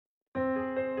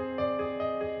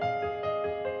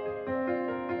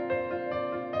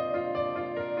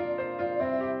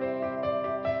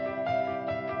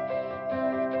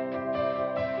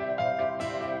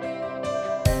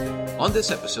On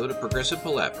this episode of Progressive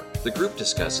Palaver, the group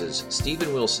discusses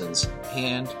Steven Wilson's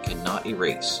Hand Cannot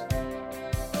Erase.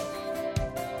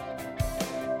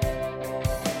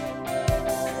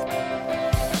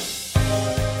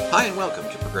 Hi and welcome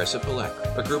to Progressive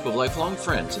Palaver, a group of lifelong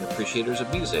friends and appreciators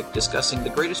of music discussing the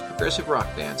greatest progressive rock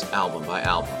bands album by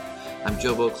album. I'm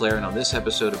Joe Beauclair, and on this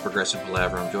episode of Progressive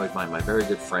Palaver, I'm joined by my very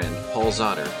good friend, Paul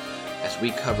Zotter, as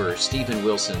we cover Steven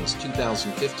Wilson's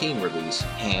 2015 release,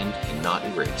 Hand Cannot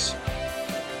Erase.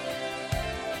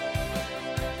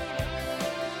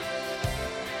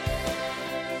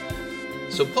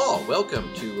 So, Paul,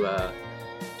 welcome to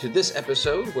this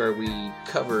episode where we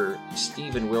cover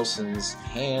Steven Wilson's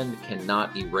Hand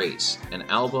Cannot Erase, an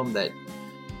album that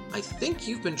I think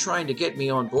you've been trying to get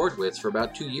me on board with for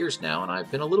about 2 years now, and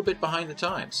I've been a little bit behind the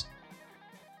times.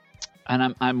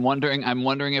 And I'm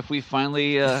wondering if we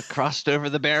finally crossed over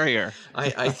the barrier.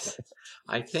 I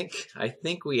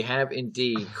think we have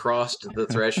indeed crossed the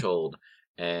threshold,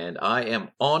 and I am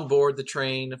on board the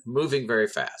train, moving very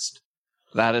fast.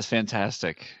 That is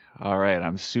fantastic. All right,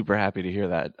 I'm super happy to hear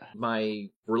that. My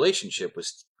relationship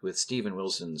with Steven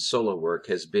Wilson's solo work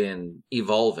has been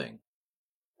evolving,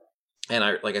 and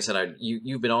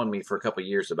you've been on me for a couple of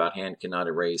years about Hand Cannot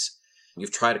Erase.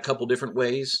 You've tried a couple different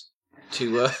ways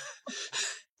to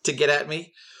to get at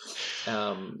me,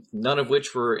 none of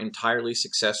which were entirely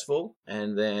successful.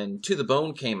 And then To the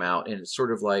Bone came out, and it's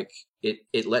sort of like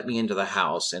it let me into the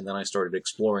house, and then I started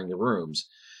exploring the rooms.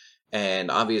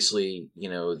 And obviously,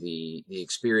 the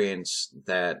experience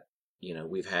that,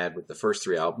 we've had with the first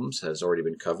three albums has already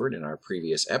been covered in our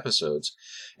previous episodes.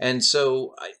 And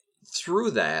so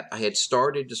through that, I had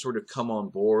started to sort of come on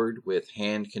board with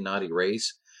Hand Cannot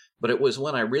Erase. But it was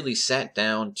when I really sat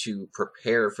down to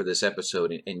prepare for this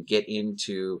episode and get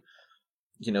into,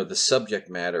 the subject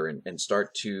matter and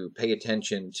start to pay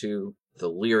attention to the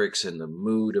lyrics and the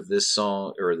mood of this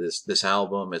song or this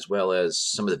album, as well as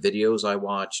some of the videos I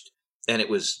watched. And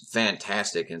it was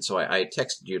fantastic. And so I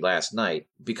texted you last night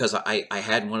because I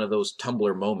had one of those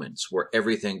Tumblr moments where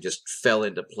everything just fell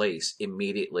into place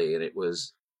immediately. And it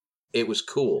was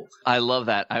cool. I love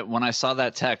that. When I saw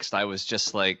that text, I was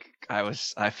just like,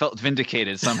 I felt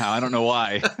vindicated somehow. I don't know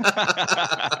why.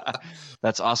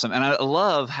 That's awesome. And I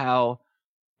love how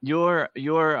your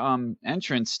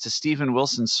entrance to Steven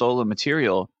Wilson's solo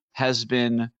material has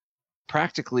been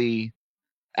probably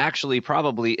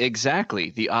exactly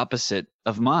the opposite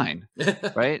of mine,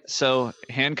 right? So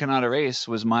Hand Cannot Erase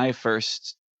was my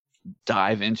first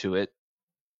dive into it.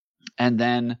 And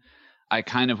then I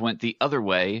kind of went the other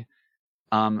way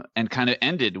and kind of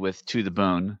ended with To the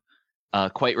Bone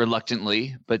quite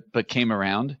reluctantly, but came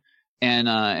around. And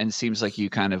it seems like you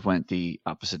kind of went the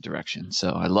opposite direction.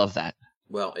 So I love that.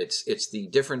 Well, it's the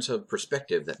difference of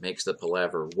perspective that makes the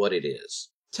palaver what it is.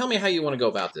 Tell me how you want to go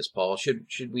about this, Paul. Should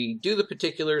we do the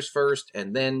particulars first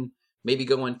and then maybe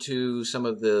go into some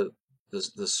of the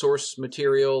source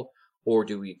material, or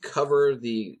do we cover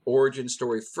the origin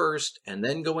story first and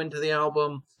then go into the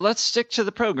album? Let's stick to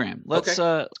the program. Let's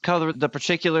cover the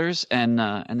particulars and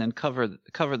then cover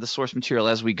the source material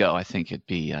as we go. I think it'd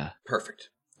be perfect.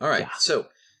 All right. Yeah. So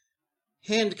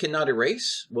Hand Cannot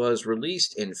Erase was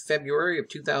released in February of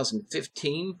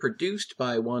 2015, produced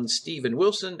by one Steven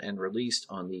Wilson, and released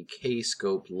on the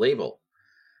K-Scope label.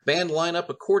 Band lineup,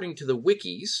 according to the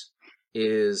wikis,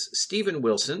 is Steven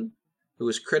Wilson, who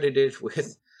is credited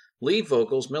with lead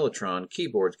vocals, mellotron,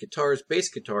 keyboards, guitars, bass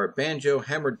guitar, banjo,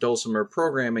 hammered dulcimer,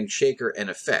 programming, shaker,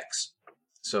 and effects.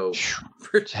 So,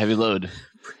 heavy load.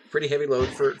 Pretty heavy load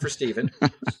for Steven.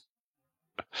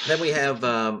 Then we have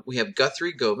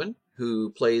Guthrie Govan,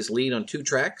 who plays lead on 2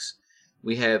 tracks.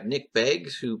 We have Nick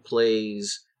Beggs, who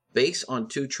plays bass on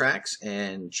 2 tracks,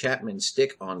 and Chapman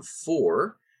Stick on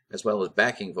 4, as well as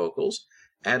backing vocals.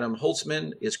 Adam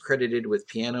Holtzman is credited with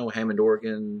piano, Hammond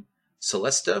organ,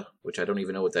 Celesta, which I don't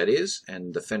even know what that is,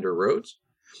 and the Fender Rhodes.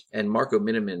 And Marco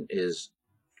Miniman is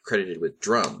credited with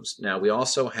drums. Now, we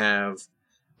also have,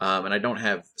 and I don't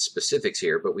have specifics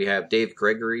here, but we have Dave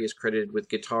Gregory is credited with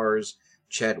guitars,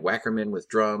 Chad Wackerman with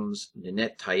drums,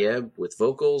 Ninette Tayeb with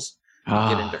vocals. We'll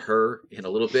get into her in a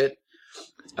little bit.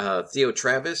 Theo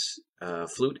Travis,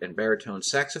 flute and baritone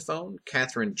saxophone.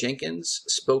 Catherine Jenkins,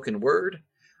 spoken word.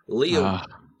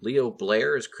 Leo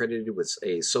Blair is credited with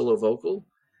a solo vocal.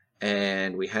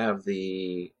 And we have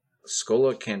the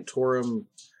Schola Cantorum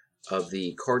of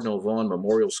the Cardinal Vaughan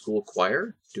Memorial School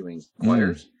Choir doing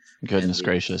choirs. Goodness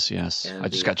gracious, yes. I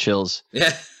just got chills.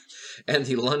 Yeah. And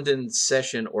the London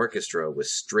Session Orchestra with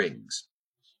strings.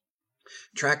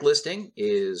 Track listing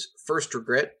is First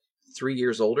Regret, 3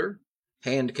 Years Older,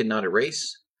 Hand Cannot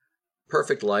Erase,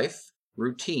 Perfect Life,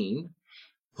 Routine,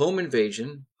 Home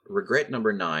Invasion, Regret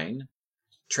Number 9,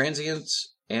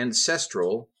 Transience,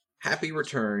 Ancestral, Happy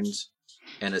Returns,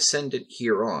 and Ascendant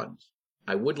Hereon.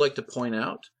 I would like to point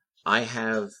out, I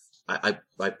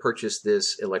purchased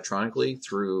this electronically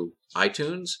through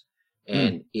iTunes,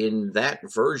 and in that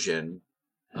version,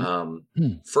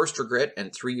 First Regret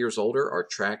and 3 Years Older are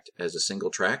tracked as a single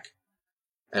track,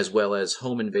 as well as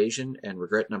Home Invasion and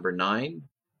Regret Number 9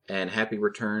 and Happy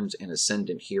Returns and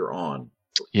Ascendant Hereon.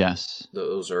 Yes.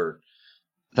 Those are...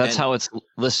 That's how it's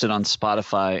listed on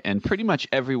Spotify and pretty much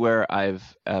everywhere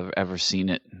I've ever seen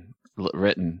it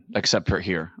written, except for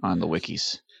here on the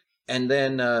wikis. And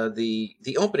then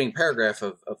the opening paragraph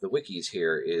of the wikis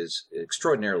here is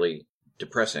extraordinarily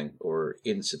depressing or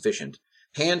insufficient.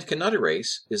 Hand Cannot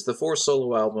Erase is the fourth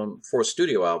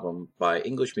studio album by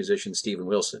English musician Steven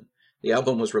Wilson. The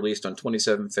album was released on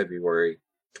 27 February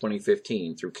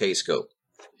 2015 through Kscope.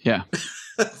 Yeah.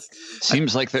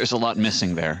 Seems like there's a lot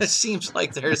missing there. It seems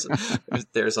like there's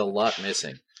a lot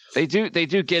missing. They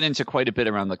do get into quite a bit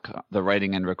around the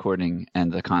writing and recording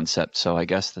and the concept, so I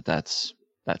guess that's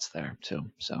there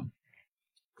too. So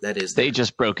that is there. They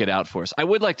just broke it out for us. I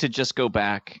would like to just go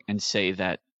back and say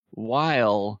that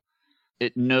while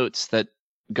it notes that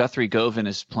Guthrie Govan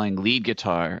is playing lead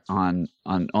guitar on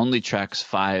only tracks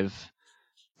 5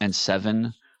 and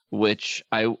 7, which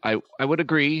I would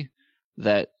agree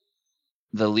that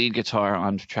the lead guitar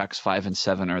on tracks 5 and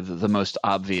 7 are the most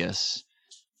obvious.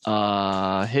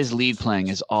 His lead playing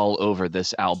is all over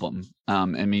this album. I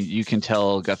mean, you can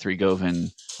tell Guthrie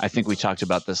Govan, I think we talked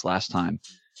about this last time.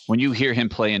 When you hear him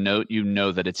play a note, you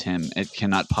know that it's him. It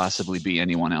cannot possibly be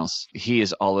anyone else. He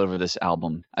is all over this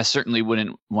album. I certainly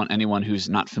wouldn't want anyone who's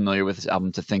not familiar with this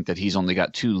album to think that he's only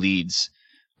got 2 leads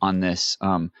on this.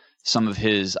 Some of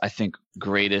his, I think,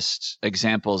 greatest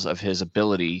examples of his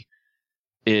ability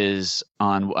is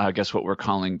on, I guess, what we're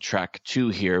calling track 2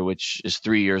 here, which is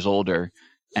 3 Years Older.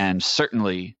 And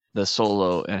certainly the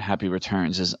solo at Happy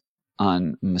Returns is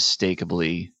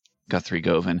unmistakably Guthrie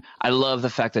Govan. I love the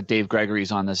fact that Dave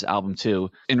Gregory's on this album too.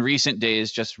 In recent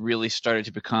days, just really started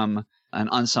to become an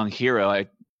unsung hero. I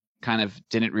kind of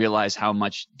didn't realize how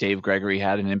much Dave Gregory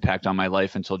had an impact on my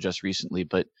life until just recently,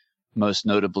 but most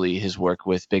notably his work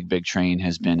with Big Big Train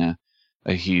has been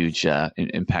a huge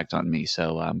impact on me.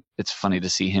 So it's funny to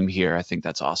see him here. I think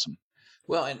that's awesome.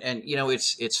 Well, and you know,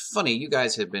 it's funny. You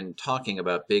guys have been talking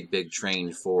about Big Big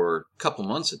Train for a couple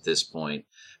months at this point.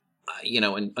 You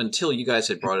know, and until you guys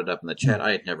had brought it up in the chat,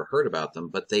 I had never heard about them,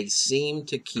 but they seem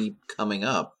to keep coming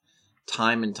up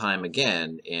time and time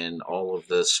again in all of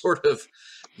the sort of,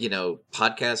 you know,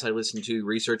 podcasts I listen to,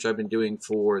 research I've been doing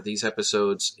for these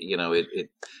episodes. You know,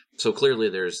 so clearly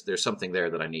there's something there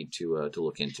that I need to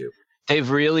look into. They've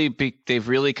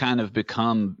really kind of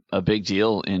become a big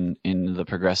deal in the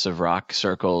progressive rock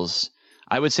circles.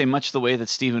 I would say much the way that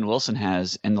Steven Wilson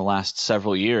has in the last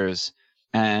several years.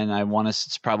 And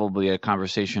it's probably a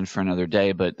conversation for another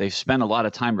day, but they've spent a lot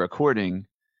of time recording.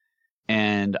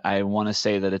 And I want to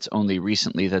say that it's only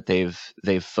recently that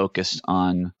they've focused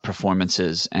on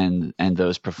performances, and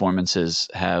those performances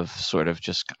have sort of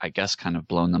just, I guess, kind of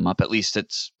blown them up. At least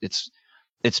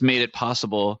it's made it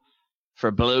possible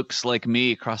for blokes like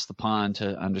me across the pond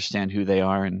to understand who they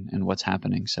are and what's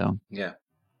happening. So yeah,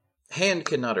 Hand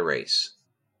Cannot Erase,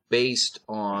 based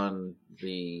on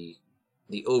the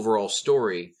overall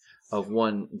story of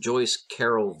one Joyce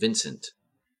Carol Vincent,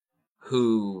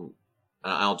 who,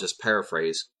 I'll just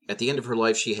paraphrase, at the end of her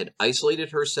life, she had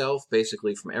isolated herself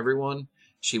basically from everyone.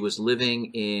 She was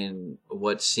living in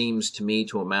what seems to me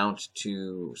to amount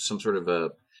to some sort of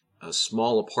a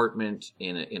small apartment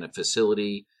in a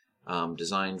facility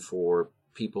designed for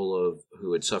people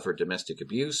who had suffered domestic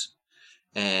abuse.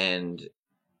 And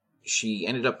she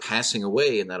ended up passing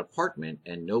away in that apartment,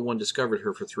 and no one discovered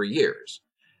her for 3 years.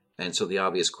 And so the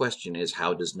obvious question is,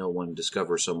 how does no one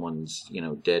discover someone's, you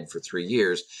know, dead for 3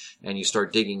 years? And you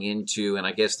start digging into, and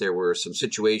I guess there were some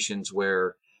situations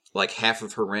where like half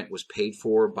of her rent was paid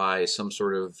for by some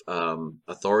sort of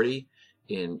authority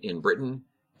in Britain.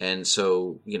 And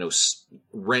so, you know,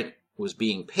 rent was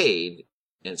being paid.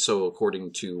 And so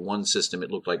according to one system,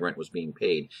 it looked like rent was being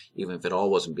paid, even if it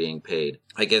all wasn't being paid.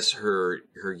 I guess her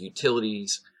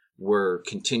utilities were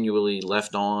continually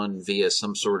left on via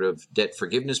some sort of debt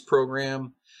forgiveness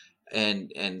program.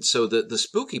 And so the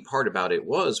spooky part about it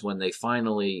was when the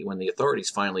authorities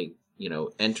finally, you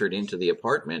know, entered into the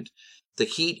apartment, the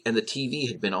heat and the TV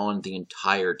had been on the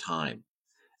entire time.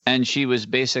 And she was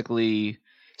basically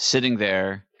sitting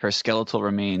there. Her skeletal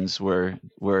remains were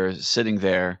sitting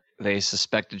there they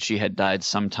suspected she had died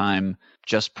sometime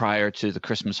just prior to the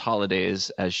Christmas holidays,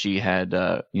 as she had,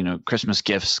 Christmas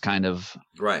gifts kind of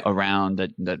Right. around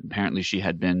that apparently she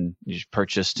had been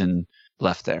purchased and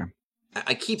left there.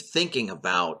 I keep thinking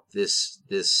about this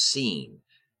scene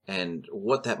and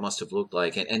what that must have looked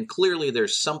like. And clearly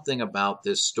there's something about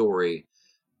this story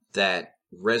that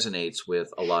resonates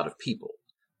with a lot of people.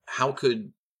 How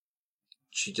could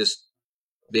she just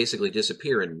basically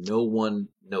disappear and no one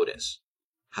notice?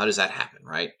 How does that happen,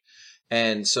 right?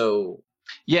 And so...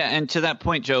 Yeah, and to that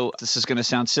point, Joe, this is going to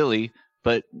sound silly,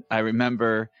 but I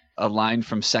remember a line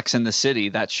from Sex and the City,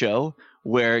 that show,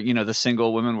 where, the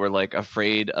single women were like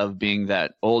afraid of being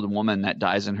that old woman that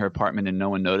dies in her apartment and no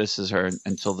one notices her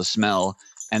until the smell,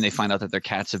 and they find out that their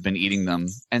cats have been eating them.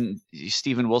 And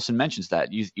Steven Wilson mentions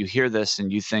that. You hear this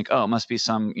and you think, oh, it must be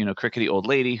some, crickety old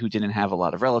lady who didn't have a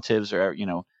lot of relatives, or,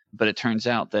 but it turns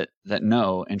out that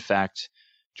no, in fact,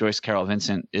 Joyce Carol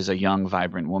Vincent is a young,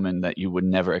 vibrant woman that you would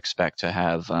never expect to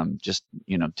have just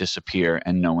disappear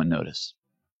and no one notice.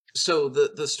 So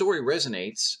the story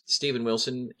resonates. Steven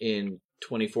Wilson in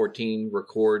 2014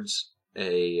 records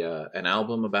an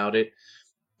album about it,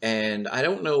 and I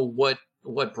don't know what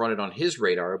brought it on his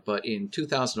radar, but in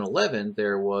 2011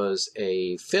 there was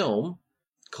a film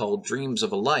called Dreams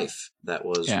of a Life that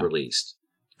was released.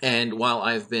 And while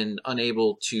I've been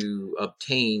unable to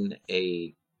obtain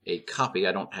a copy,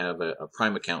 I don't have a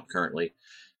Prime account currently,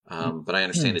 but I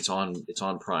understand it's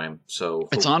on Prime. So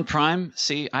it's on Prime.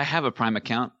 See, I have a Prime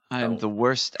account. I'm the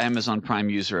worst Amazon Prime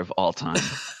user of all time.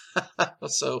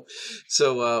 so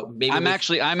maybe I'm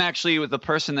actually the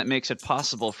person that makes it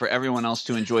possible for everyone else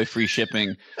to enjoy free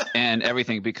shipping and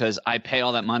everything, because I pay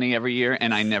all that money every year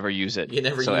and I never use it. You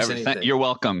never use anything. You're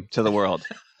welcome to the world.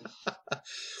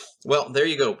 Well, there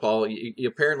you go, Paul.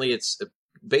 Apparently, it's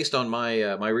based on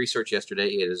my my research yesterday.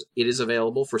 It is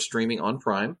available for streaming on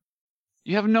Prime.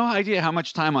 You have no idea how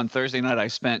much time on Thursday night I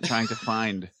spent trying to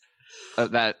find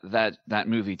that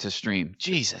movie to stream.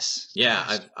 Jesus.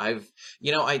 Yeah, I've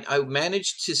I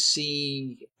managed to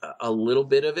see a little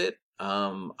bit of it.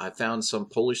 I found some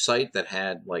Polish site that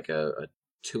had like a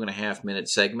 2.5 minute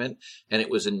segment, and it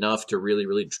was enough to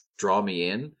really draw me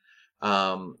in.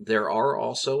 There are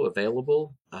also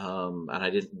available, and I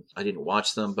didn't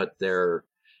watch them, but there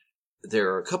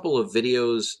are a couple of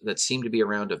videos that seem to be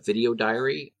around a video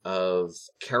diary of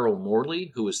Carol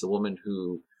Morley, who is the woman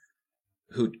who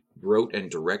wrote and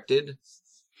directed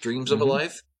Dreams of a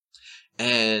Life.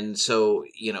 And so,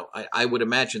 I would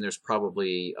imagine there's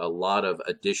probably a lot of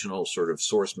additional sort of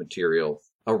source material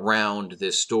around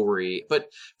this story. But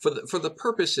for the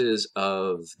purposes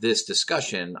of this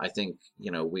discussion, I think,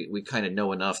 we kind of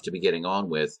know enough to be getting on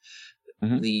with.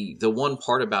 The one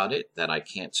part about it that I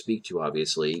can't speak to,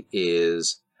 obviously,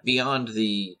 is beyond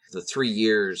the 3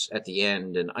 years at the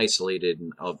end and isolated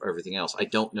and of everything else. I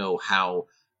don't know how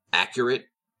accurate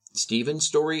Steven's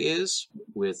story is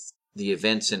with the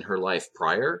events in her life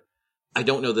prior. I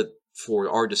don't know that for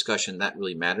our discussion that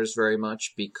really matters very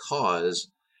much,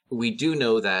 because we do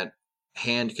know that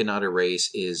Hand Cannot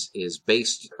Erase is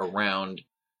based around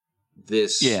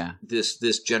this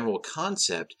general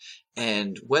concept,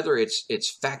 and whether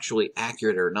it's factually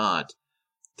accurate or not,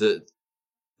 the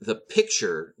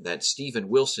picture that Steven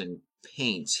Wilson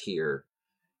paints here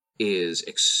is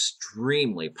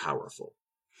extremely powerful.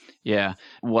 Yeah.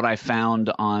 What I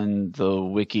found on the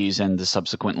wikis and the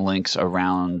subsequent links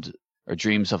around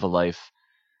Dreams of a Life,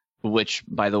 which,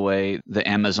 by the way, the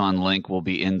Amazon link will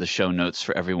be in the show notes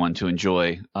for everyone to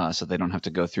enjoy, so they don't have to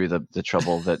go through the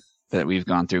trouble that we've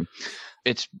gone through.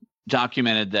 It's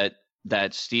documented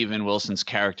that Steven Wilson's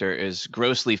character is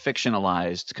grossly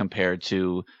fictionalized compared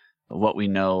to what we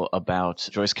know about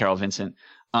Joyce Carol Vincent.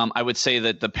 I would say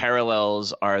that the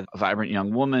parallels are a vibrant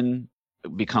young woman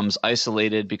becomes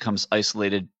isolated because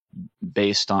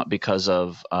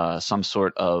of some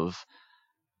sort of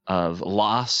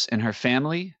loss in her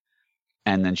family,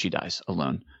 and then she dies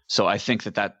alone. So I think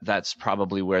that's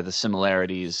probably where the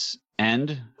similarities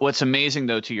end. What's amazing,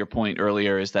 though, to your point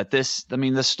earlier, is that the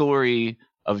story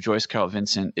of Joyce Carol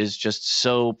Vincent is just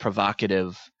so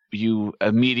provocative. You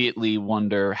immediately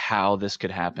wonder how this could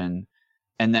happen,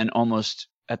 and then almost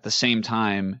at the same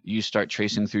time, you start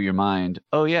tracing through your mind,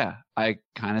 oh yeah, I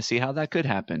kind of see how that could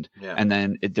happen. Yeah. And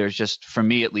then there's just, for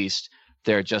me at least,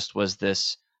 there just was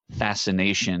this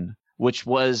fascination, which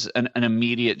was an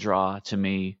immediate draw to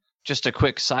me. Just a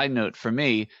quick side note for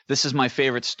me, this is my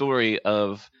favorite story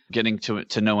of getting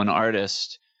to know an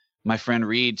artist. My friend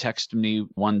Reed texted me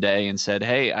one day and said,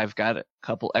 hey, I've got a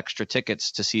couple extra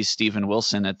tickets to see Steven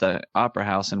Wilson at the Opera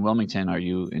House in Wilmington. Are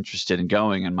you interested in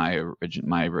going? And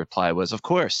my reply was, of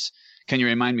course. can you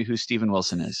remind me who Steven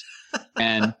Wilson is?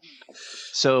 And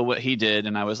so what he did,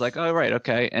 and I was like, oh, right,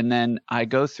 okay. And then I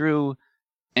go through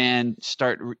and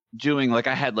start doing, like,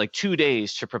 I had like 2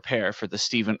 days to prepare for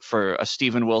a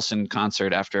Steven Wilson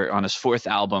concert on his 4th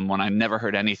album when I never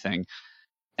heard anything.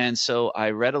 And so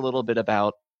I read a little bit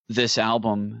about this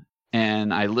album,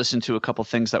 and I listened to a couple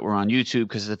things that were on YouTube,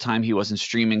 because at the time he wasn't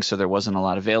streaming, so there wasn't a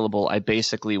lot available. I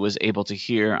basically was able to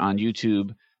hear on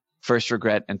YouTube First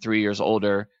Regret and 3 Years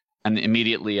Older, and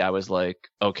immediately I was like,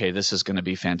 okay, this is going to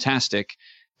be fantastic.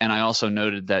 And I also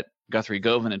noted that Guthrie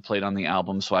Govan had played on the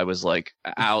album, so I was like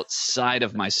outside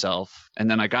of myself.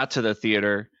 And then I got to the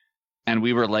theater, and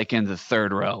we were like in the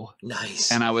 3rd row.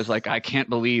 Nice. And I was like, I can't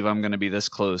believe I'm going to be this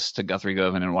close to Guthrie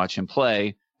Govan and watch him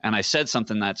play. And I said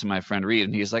something that to my friend Reed,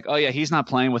 and he's like, oh yeah, he's not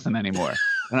playing with him anymore.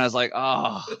 And I was like,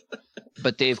 oh.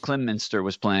 But Dave Klimminster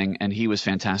was playing, and he was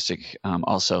fantastic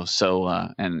also. So,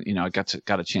 and I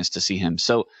got a chance to see him.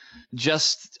 So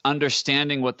just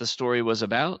understanding what the story was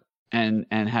about and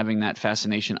having that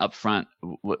fascination up front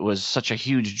was such a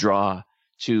huge draw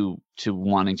to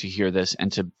wanting to hear this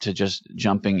and to just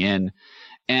jumping in.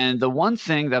 And the one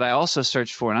thing that I also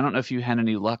searched for, and I don't know if you had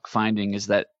any luck finding, is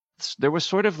that there was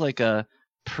sort of like a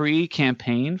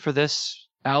pre-campaign for this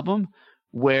album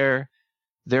where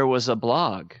there was a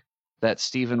blog that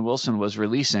Steven Wilson was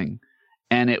releasing,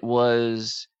 and it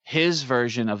was his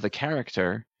version of the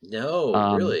character.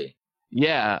 No, really?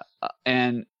 Yeah,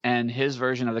 and his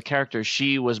version of the character,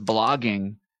 she was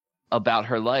blogging about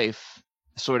her life,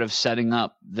 sort of setting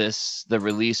up the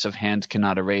release of Hand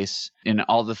Cannot Erase and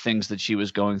all the things that she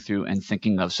was going through and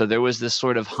thinking of. So there was this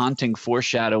sort of haunting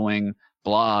foreshadowing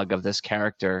blog of this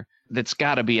character that's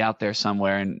got to be out there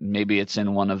somewhere, and maybe it's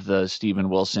in one of the Steven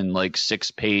Wilson like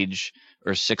 6-page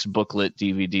or 6-booklet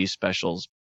DVD specials.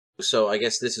 So I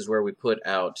guess this is where we put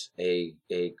out a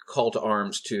call to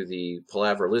arms to the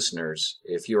Palaver listeners.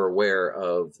 If you're aware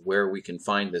of where we can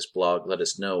find this blog, let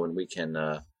us know, and we can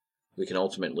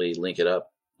ultimately link it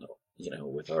up,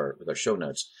 with our show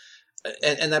notes.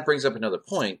 And that brings up another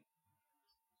point,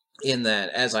 in that,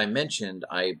 as I mentioned,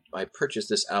 I purchased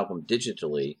this album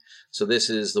digitally. So this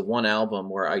is the one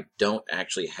album where I don't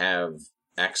actually have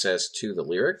access to the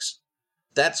lyrics.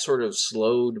 That sort of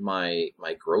slowed my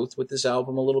growth with this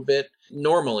album a little bit.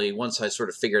 Normally, once I sort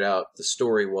of figured out the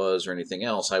story was or anything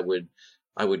else, I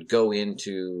would go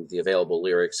into the available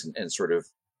lyrics and sort of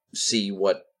see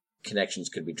what connections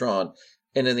could be drawn.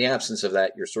 And in the absence of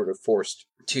that, you're sort of forced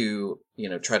to,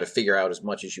 try to figure out as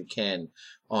much as you can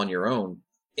on your own.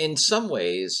 In some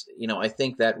ways, I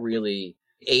think that really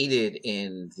aided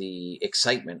in the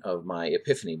excitement of my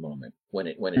epiphany moment when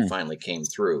it finally came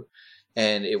through.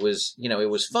 And it was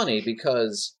funny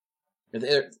because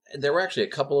there were actually a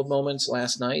couple of moments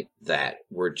last night that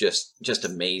were just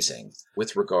amazing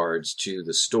with regards to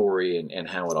the story and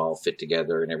how it all fit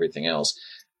together and everything else.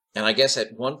 And I guess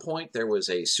at one point there was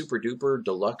a super duper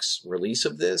deluxe release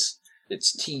of this.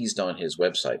 It's teased on his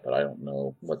website, but I don't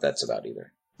know what that's about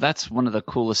either. That's one of the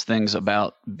coolest things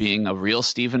about being a real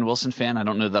Steven Wilson fan. I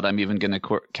don't know that I'm even going to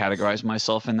categorize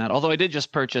myself in that. Although I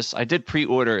did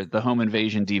pre-order the Home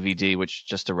Invasion DVD, which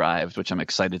just arrived, which I'm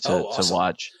excited to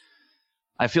watch.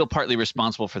 I feel partly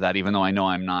responsible for that, even though I know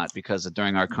I'm not, because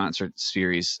during our concert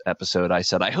series episode, I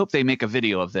said, I hope they make a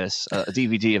video of this, a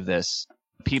DVD of this.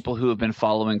 People who have been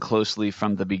following closely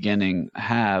from the beginning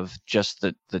have just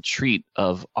the treat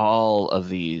of all of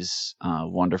these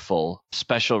wonderful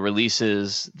special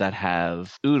releases that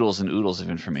have oodles and oodles of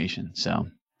information. So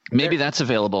maybe that's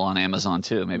available on Amazon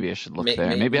too. Maybe I should look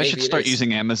there. Maybe I should start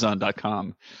using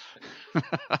Amazon.com.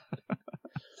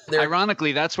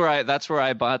 Ironically, that's where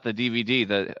I bought the DVD,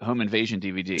 the Home Invasion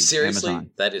DVD. Seriously,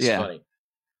 Amazon. That is funny.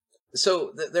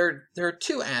 So there are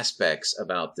two aspects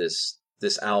about this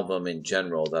album in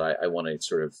general that I want to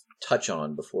sort of touch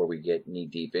on before we get knee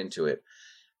deep into it.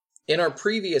 In our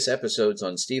previous episodes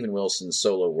on Steven Wilson's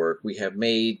solo work, we have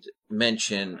made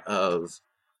mention of,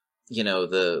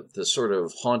 the sort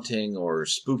of haunting or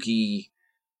spooky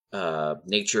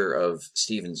nature of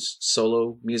Steven's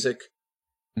solo music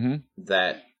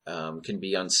that can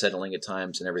be unsettling at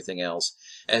times and everything else,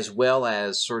 as well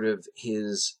as sort of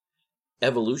his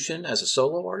evolution as a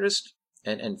solo artist.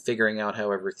 And figuring out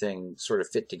how everything sort of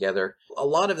fit together. A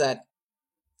lot of that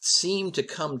seemed to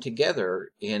come together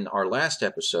in our last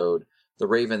episode, The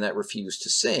Raven That Refused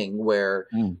to Sing, where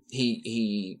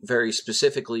he very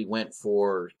specifically went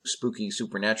for spooky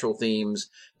supernatural themes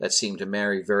that seemed to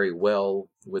marry very well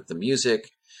with the music.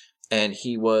 And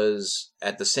he was,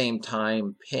 at the same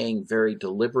time, paying very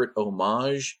deliberate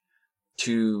homage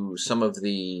to some of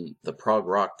the prog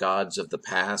rock gods of the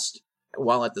past,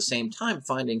 while at the same time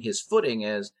finding his footing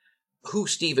as who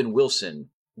Steven Wilson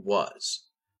was.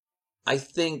 I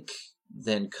think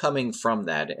then coming from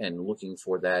that and looking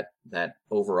for that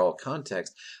overall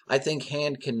context, I think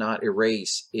Hand Cannot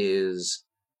Erase is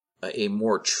a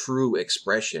more true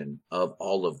expression of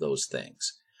all of those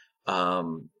things.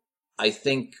 I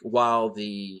think while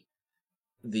the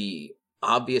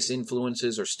obvious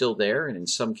influences are still there and in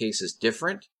some cases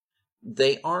different,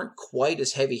 they aren't quite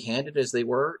as heavy-handed as they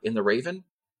were in The Raven.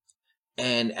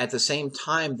 And at the same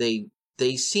time,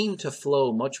 they seem to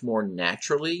flow much more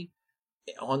naturally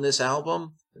on this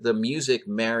album. The music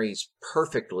marries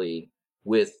perfectly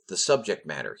with the subject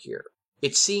matter here.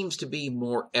 It seems to be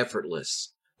more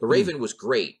effortless. The Raven was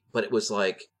great, but it was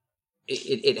like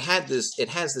it has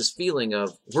this feeling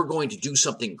of we're going to do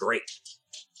something great,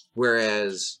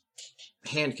 whereas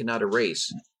Hand Cannot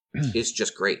Erase is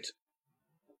just great.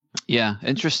 Yeah,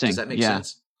 interesting. Does that make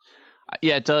sense?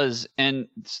 Yeah, it does. And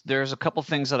there's a couple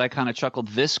things that I kind of chuckled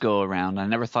this go around. I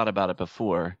never thought about it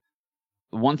before.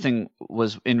 One thing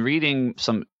was in reading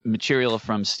some material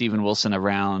from Steven Wilson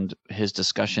around his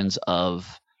discussions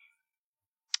of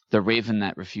The Raven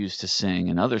That Refused to Sing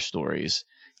and other stories.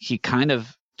 He kind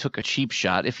of took a cheap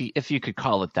shot, if you could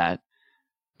call it that,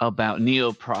 about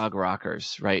neo-prog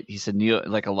rockers, right? He said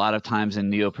like a lot of times in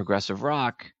neo-progressive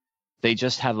rock, they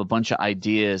just have a bunch of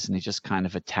ideas and they just kind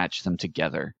of attach them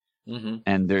together. Mm-hmm.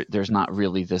 And there's not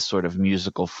really this sort of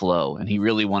musical flow. And he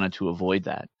really wanted to avoid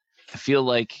that. I feel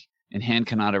like in Hand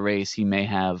Cannot Erase, he may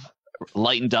have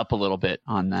lightened up a little bit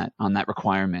on that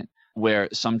requirement, where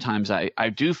sometimes I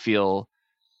do feel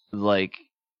like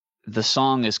the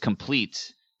song is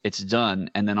complete, it's done,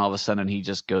 and then all of a sudden he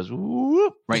just goes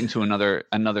whoop, right into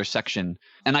another section.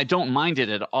 And I don't mind it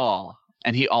at all.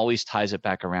 And he always ties it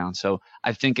back around. So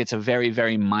I think it's a very,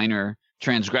 very minor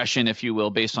transgression, if you will,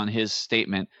 based on his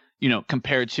statement,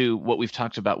 compared to what we've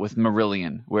talked about with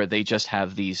Marillion, where they just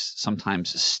have these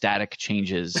sometimes static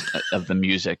changes of the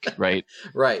music, right?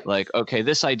 Right. Like, okay,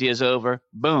 this idea is over,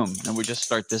 boom, and we just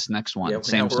start this next one, yeah,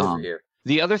 same song.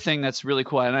 The other thing that's really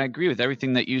cool, and I agree with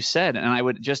everything that you said, and I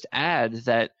would just add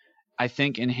that I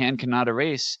think in Hand Cannot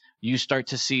Erase, you start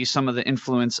to see some of the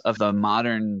influence of the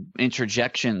modern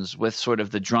interjections with sort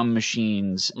of the drum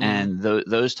machines and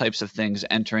those types of things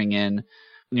entering in.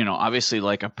 Obviously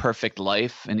like A Perfect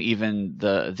Life, and even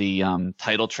the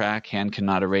title track, Hand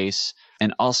Cannot Erase.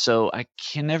 And also, I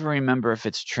can never remember if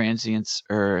it's Transience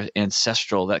or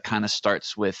Ancestral that kind of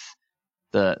starts with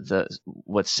the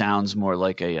what sounds more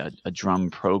like a drum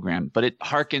program, but it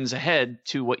harkens ahead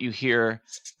to what you hear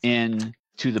in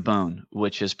To the Bone,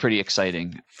 which is pretty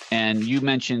exciting. And you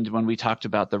mentioned when we talked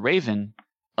about The Raven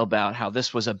about how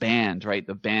this was a band, right?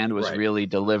 The band was really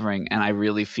delivering, and I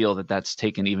really feel that that's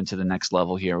taken even to the next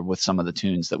level here with some of the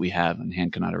tunes that we have in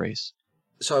Hand Cannot Erase.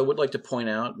 So I would like to point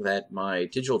out that my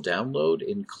digital download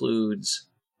includes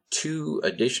 2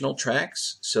 additional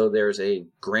tracks. So there's a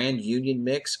Grand Union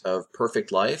mix of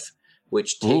Perfect Life,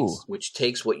 which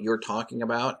takes what you're talking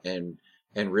about and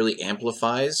really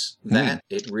amplifies that.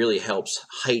 It really helps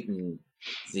heighten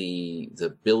the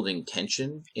building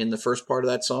tension in the first part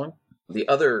of that song. The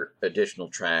other additional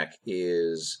track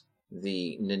is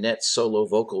the Ninette solo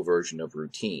vocal version of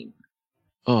Routine.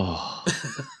 Oh.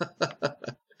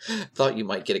 Thought you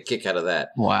might get a kick out of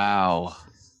that. Wow.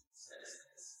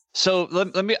 So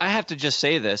let me. I have to just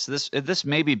say this. This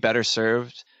may be better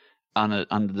served on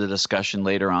the discussion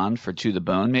later on for To the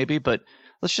Bone, maybe. But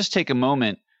let's just take a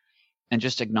moment and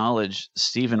just acknowledge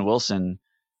Steven Wilson.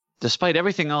 Despite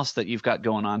everything else that you've got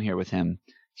going on here with him,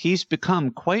 he's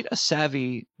become quite a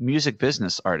savvy music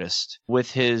business artist with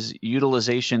his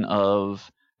utilization of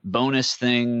bonus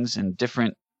things and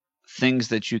different things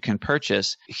that you can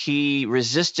purchase. He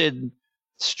resisted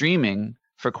streaming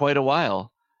for quite a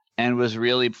while and was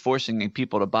really forcing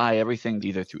people to buy everything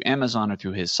either through Amazon or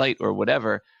through his site or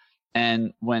whatever.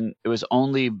 And when it was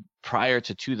only prior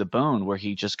to the Bone where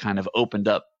he just kind of opened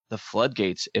up the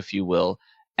floodgates, if you will.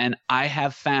 And I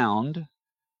have found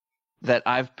that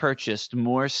I've purchased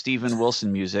more Steven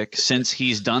Wilson music since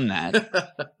he's done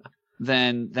that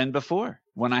than before.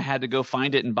 When I had to go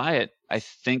find it and buy it, I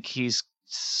think he's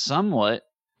somewhat,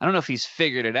 I don't know if he's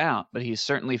figured it out, but he's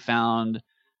certainly found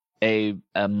a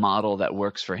model that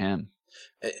works for him.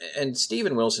 And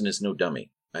Steven Wilson is no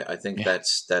dummy. I think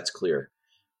that's clear.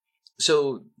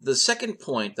 So the second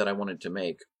point that I wanted to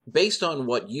make, based on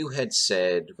what you had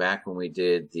said back when we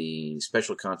did the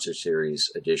special concert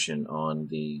series edition on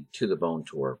the To the Bone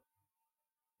tour,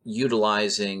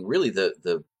 utilizing really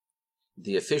the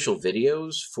official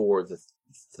videos for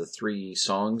the 3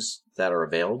 songs that are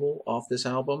available off this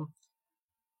album,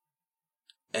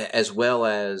 as well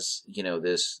as,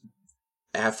 this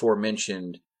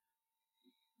aforementioned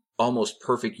almost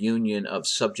perfect union of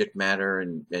subject matter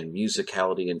and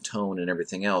musicality and tone and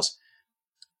everything else.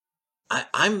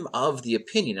 I'm of the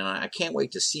opinion, and I can't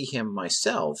wait to see him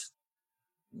myself,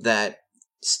 that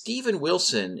Steven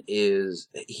Wilson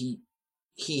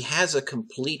he has a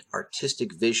complete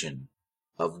artistic vision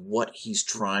of what he's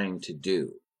trying to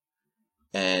do.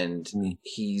 And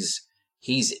he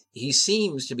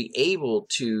seems to be able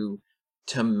to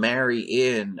marry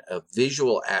in a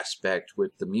visual aspect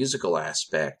with the musical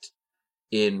aspect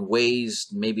in ways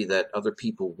maybe that other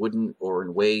people wouldn't, or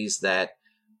in ways that,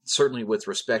 certainly with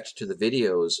respect to the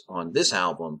videos on this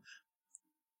album,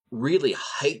 really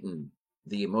heighten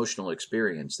the emotional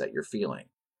experience that you're feeling.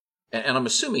 And I'm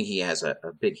assuming he has a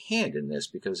big hand in this,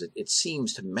 because it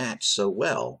seems to match so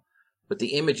well. But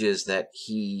the images that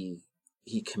he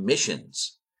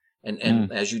commissions,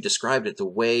 and as you described it, the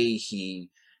way he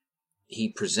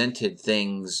presented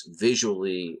things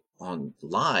visually on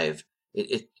live,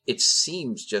 it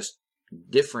seems just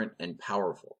different and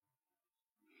powerful.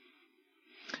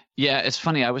 Yeah, it's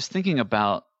funny. I was thinking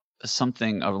about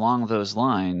something along those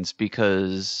lines,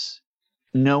 because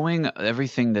knowing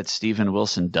everything that Steven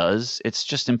Wilson does, it's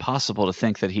just impossible to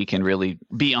think that he can really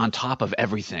be on top of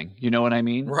everything. You know what I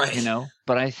mean? Right. You know,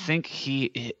 but I think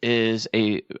he is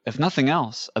if nothing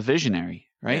else, a visionary,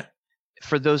 right? Yeah.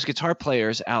 For those guitar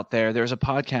players out there, there's a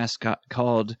podcast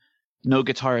called No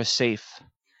Guitar is Safe.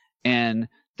 And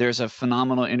there's a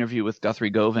phenomenal interview with Guthrie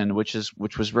Govan, which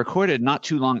was recorded not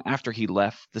too long after he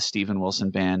left the Steven Wilson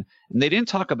band. And they didn't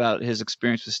talk about his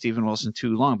experience with Steven Wilson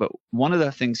too long, but one of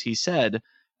the things he said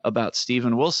about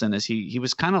Steven Wilson is he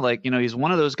was kind of like, he's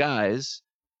one of those guys.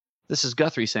 This is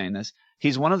Guthrie saying this.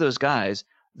 He's one of those guys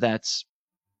that's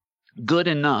good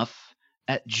enough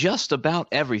at just about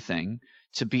everything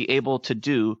to be able to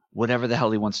do whatever the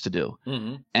hell he wants to do.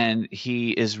 Mm-hmm. And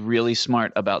he is really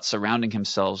smart about surrounding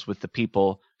himself with the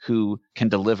people who can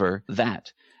deliver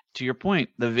that. To your point,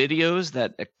 the videos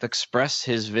that express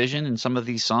his vision in some of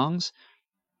these songs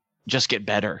just get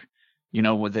better. You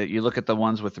look at the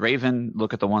ones with Raven,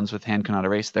 look at the ones with Hand Cannot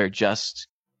Erase, they're just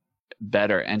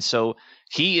better. And so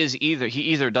he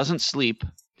either doesn't sleep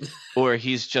or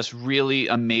he's just really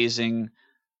amazing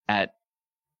at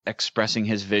expressing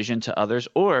his vision to others,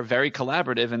 or very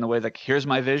collaborative in the way that, here's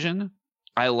my vision,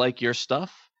 I like your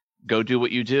stuff, go do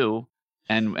what you do,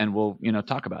 and we'll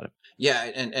talk about it. Yeah,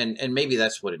 and maybe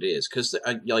that's what it is, because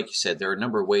like you said, there are a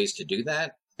number of ways to do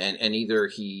that, and either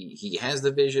he has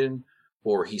the vision,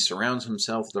 or he surrounds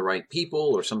himself with the right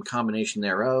people, or some combination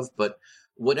thereof. But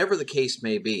whatever the case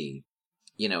may be,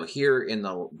 here in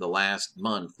the last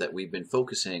month that we've been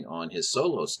focusing on his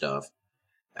solo stuff,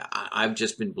 I've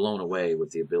just been blown away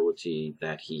with the ability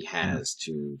that he has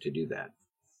to do that.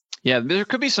 Yeah, there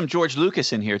could be some George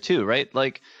Lucas in here too, right?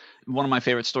 Like, one of my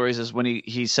favorite stories is when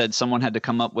he said someone had to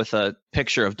come up with a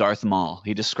picture of Darth Maul.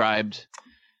 He described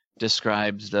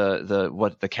the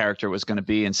what the character was going to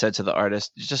be, and said to the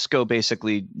artist, just go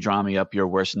basically draw me up your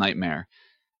worst nightmare.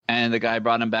 And the guy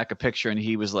brought him back a picture, and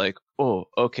he was like, oh,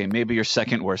 okay, maybe your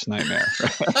second worst nightmare.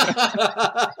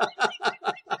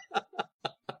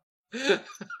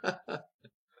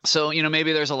 So,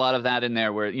 maybe there's a lot of that in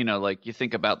there where, like, you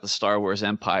think about the Star Wars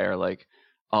Empire, like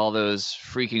all those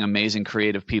freaking amazing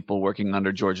creative people working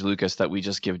under George Lucas, that we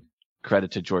just give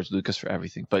credit to George Lucas for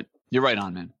everything. But you're right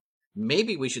on, man.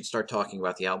 Maybe we should start talking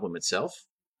about the album itself,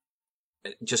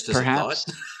 just as Perhaps.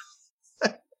 a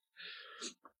thought.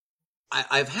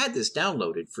 I've had this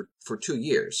downloaded for 2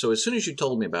 years. So as soon as you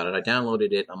told me about it, I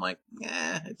downloaded it. I'm like,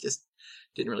 it just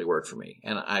didn't really work for me.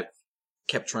 And I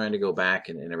kept trying to go back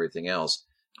and everything else.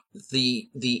 The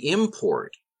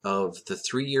import of the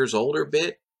 3 years older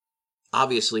bit,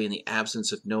 obviously in the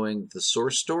absence of knowing the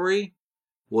source story,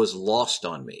 was lost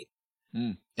on me.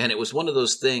 And it was one of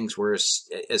those things where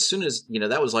as soon as,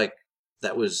 that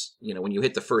was when you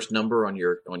hit the first number on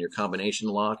your combination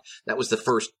lock, that was the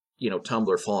first,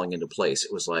 tumbler falling into place.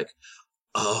 It was like,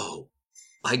 oh,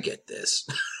 I get this.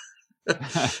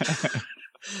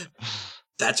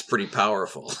 That's pretty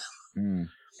powerful.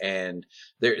 And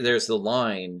there's the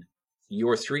line,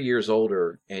 you're 3 years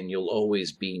older and you'll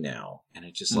always be now. And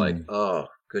it's just like, oh,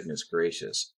 goodness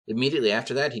gracious. Immediately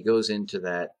after that, he goes into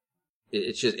that.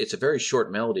 It's a very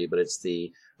short melody, but it's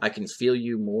the, I can feel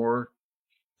you more.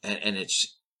 And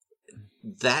it's,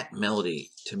 that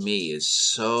melody to me is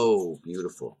so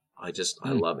beautiful. I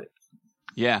love it.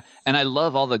 Yeah. And I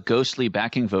love all the ghostly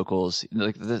backing vocals.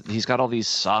 Like he's got all these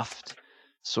soft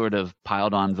sort of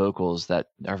piled on vocals that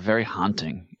are very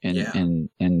haunting in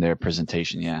their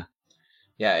presentation. Yeah.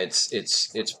 Yeah.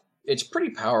 It's pretty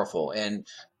powerful. And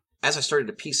as I started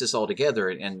to piece this all together,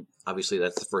 and obviously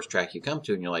that's the first track you come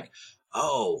to, and you're like,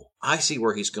 oh, I see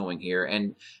where he's going here.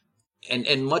 And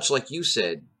much like you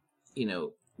said, you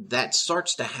know, that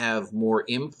starts to have more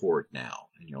import now.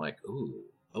 And you're like, ooh,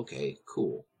 okay,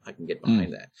 cool. I can get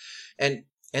behind that. And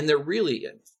they're really,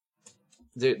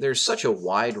 there's such a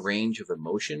wide range of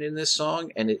emotion in this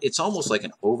song. And it's almost like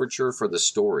an overture for the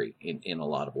story in a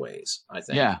lot of ways, I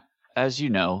think. Yeah. As you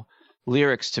know,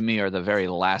 lyrics to me are the very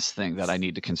last thing that I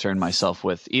need to concern myself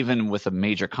with, even with a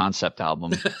major concept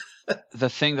album. The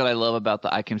thing that I love about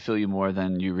the I Can Feel You More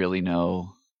Than You Really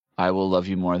Know, I Will Love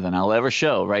You More Than I'll Ever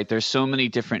Show, right? There's so many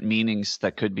different meanings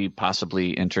that could be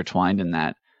possibly intertwined in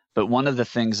that. But one of the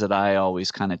things that I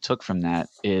always kind of took from that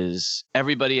is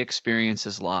everybody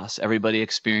experiences loss. Everybody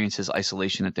experiences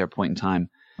isolation at their point in time.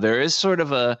 There is sort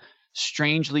of a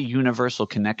strangely universal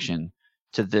connection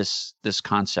to this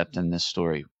concept and this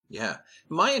story. Yeah.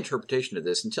 My interpretation of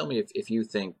this, and tell me if you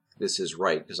think this is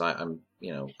right, because I'm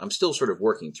still sort of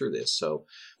working through this. So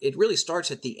it really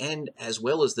starts at the end as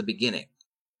well as the beginning.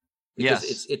 Because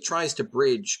Yes. it tries to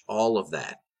bridge all of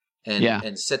that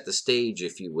and set the stage,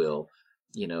 if you will.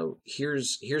 You know,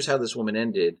 here's how this woman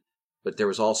ended, but there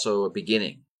was also a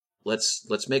beginning.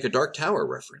 Let's make a Dark Tower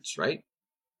reference, right?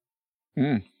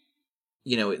 Mm.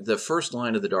 You know, the first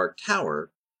line of the Dark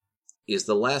Tower is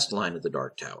the last line of the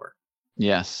Dark Tower.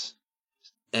 Yes.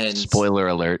 And spoiler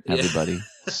alert, everybody.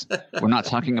 Yeah. We're not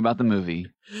talking about the movie.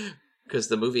 Because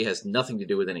the movie has nothing to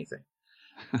do with anything.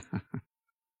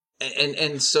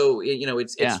 and so, you know,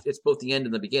 it's both the end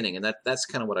and the beginning, and that's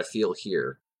kind of what I feel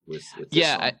here with this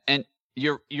song. And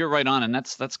you're right on, and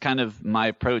that's kind of my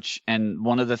approach. And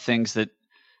one of the things that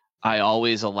I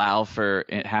always allow for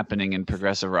it happening in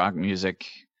progressive rock music,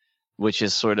 which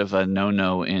is sort of a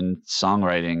no-no in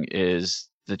songwriting, is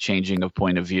the changing of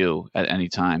point of view at any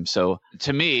time. So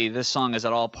to me, this song is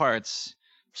at all parts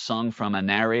sung from a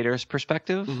narrator's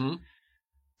perspective,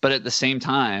 but at the same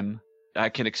time, I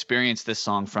can experience this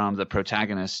song from the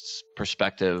protagonist's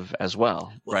perspective as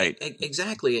well, right?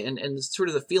 Exactly. And sort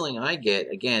of the feeling I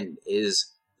get, again,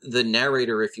 is the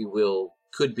narrator, if you will,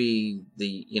 could be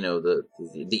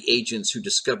the agents who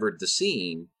discovered the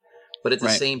scene, but at the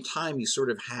same time, you sort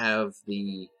of have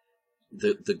the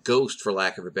ghost, for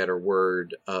lack of a better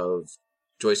word, of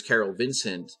Joyce Carol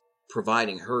Vincent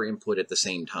providing her input at the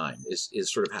same time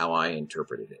is sort of how I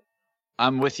interpreted it.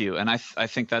 I'm with you. And I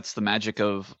think that's the magic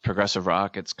of progressive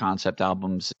rock. It's concept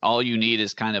albums. All you need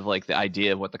is kind of like the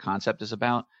idea of what the concept is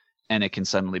about, and it can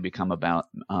suddenly become about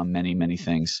many, many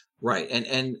things. Right.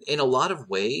 And in a lot of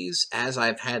ways, as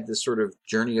I've had this sort of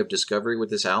journey of discovery with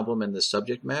this album and the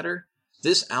subject matter,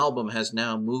 this album has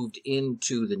now moved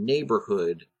into the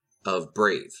neighborhood of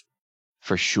Brave.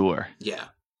 For sure. Yeah.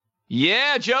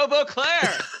 Yeah, Joe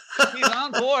Beauclair. He's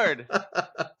on board.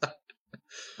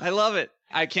 I love it.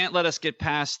 I can't let us get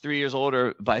past 3 years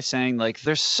older by saying, like,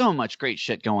 there's so much great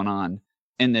shit going on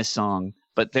in this song,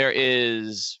 but there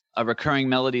is a recurring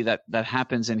melody that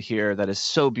happens in here that is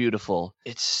so beautiful.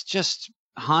 It's just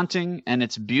haunting, and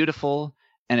it's beautiful,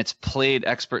 and it's played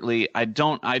expertly. I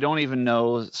don't even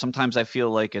know. Sometimes I feel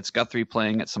like it's Guthrie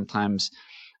playing it. Sometimes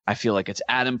I feel like it's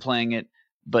Adam playing it,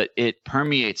 but it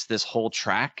permeates this whole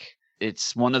track.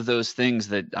 It's one of those things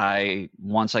that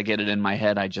once I get it in my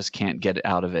head, I just can't get it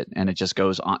out of it. And it just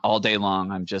goes on all day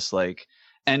long. I'm just like,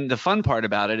 and the fun part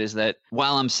about it is that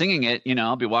while I'm singing it, you know,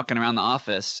 I'll be walking around the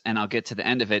office and I'll get to the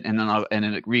end of it, and then and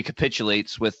it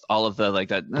recapitulates with all of the, like,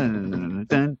 that, dun,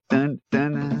 dun,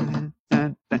 dun,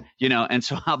 you know, and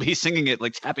so I'll be singing it,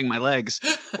 like tapping my legs,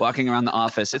 walking around the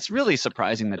office. It's really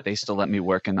surprising that they still let me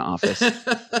work in the office.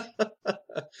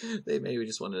 They maybe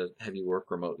just want to have you work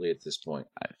remotely at this point.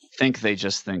 I think they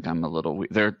just think I'm a little.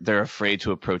 They're afraid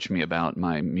to approach me about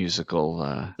my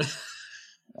musical.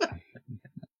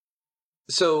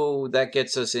 So that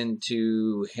gets us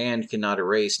into Hand Cannot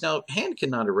Erase. Now, Hand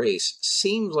Cannot Erase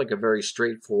seems like a very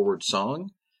straightforward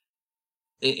song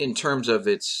in terms of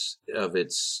its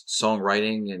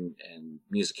songwriting and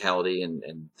musicality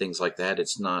and things like that.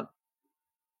 It's not,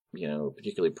 you know,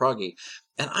 particularly proggy.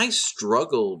 And I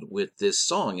struggled with this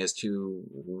song as to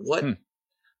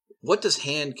what does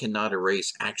Hand Cannot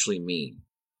Erase actually mean?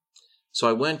 So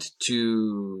I went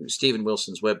to Steven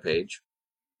Wilson's webpage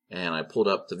and I pulled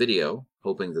up the video,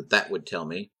 hoping that would tell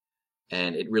me,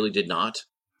 and it really did not.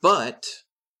 But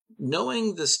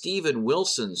knowing the Steven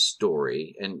Wilson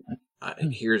story, and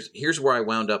here's where I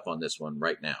wound up on this one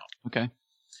right now. Okay.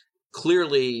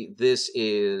 Clearly, this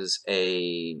is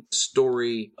a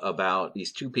story about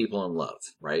these two people in love,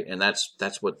 right? And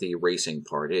that's what the erasing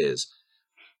part is.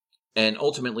 And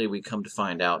ultimately, we come to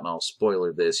find out, and I'll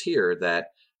spoiler this here, that,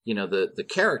 you know, the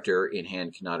character in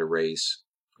Hand Cannot Erase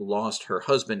lost her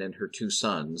husband and her two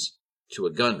sons to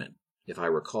a gunman. if I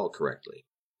recall correctly.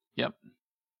 Yep.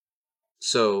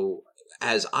 So,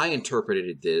 as I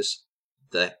interpreted this,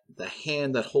 the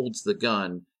hand that holds the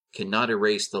gun cannot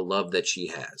erase the love that she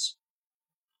has.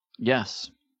 Yes.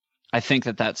 I think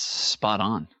that that's spot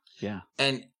on. Yeah.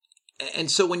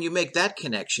 And so when you make that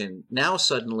connection, now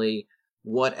suddenly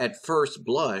what at first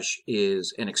blush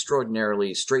is an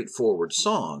extraordinarily straightforward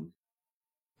song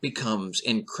becomes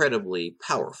incredibly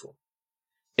powerful.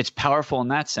 It's powerful in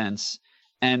that sense.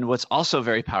 And what's also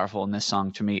very powerful in this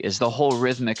song to me is the whole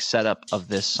rhythmic setup of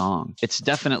this song. It's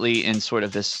definitely in sort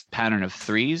of this pattern of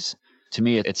threes. To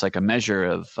me, it's like a measure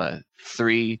of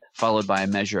 3 followed by a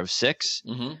measure of 6.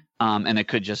 Mm-hmm. And it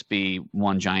could just be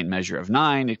one giant measure of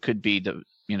 9. It could be,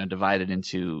 divided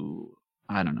into,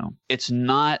 I don't know. It's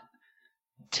not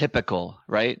typical,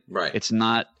 right? Right. It's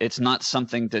not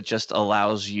something that just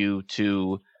allows you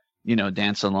to,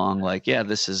 dance along like, yeah,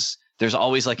 there's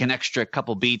always like an extra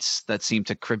couple beats that seem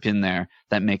to creep in there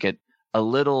that make it a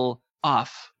little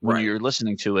off when Right. you're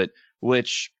listening to it,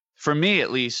 which for me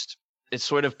at least, it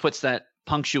sort of puts that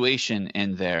punctuation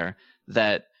in there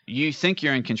that you think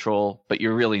you're in control, but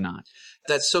you're really not.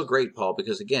 That's so great, Paul,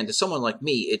 because again, to someone like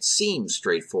me, it seems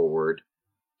straightforward,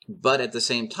 but at the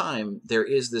same time, there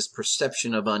is this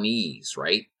perception of unease,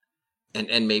 right?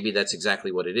 And maybe that's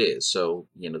exactly what it is. So,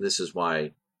 this is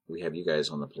why we have you guys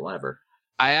on the Palaver.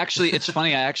 It's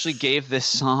funny, I actually gave this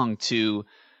song to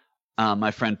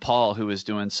my friend Paul, who was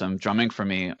doing some drumming for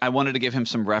me. I wanted to give him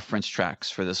some reference tracks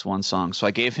for this one song. So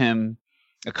I gave him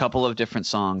a couple of different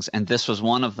songs, and this was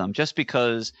one of them, just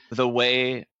because the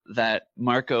way that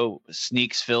Marco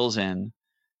sneaks fills in,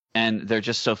 and they're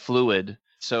just so fluid.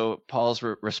 So Paul's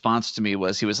response to me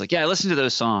was, he was like, yeah, I listened to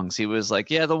those songs. He was like,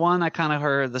 yeah, the one I kind of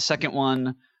heard, the second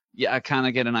one, yeah, I kind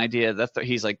of get an idea.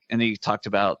 He's like, and he talked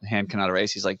about Hand Cannot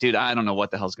Erase. He's like, dude, I don't know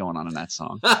what the hell's going on in that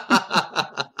song.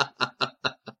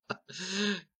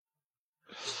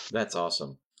 That's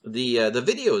awesome. The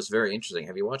video is very interesting.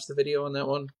 Have you watched the video on that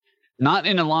one? Not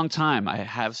in a long time. I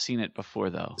have seen it before,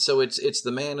 though. So it's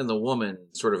the man and the woman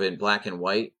sort of in black and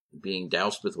white being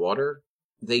doused with water.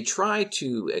 They try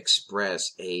to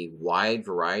express a wide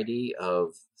variety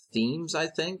of themes, I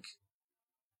think,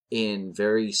 in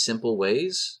very simple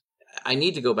ways. I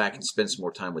need to go back and spend some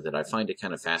more time with it. I find it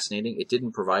kind of fascinating. It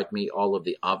didn't provide me all of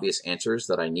the obvious answers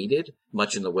that I needed,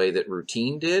 much in the way that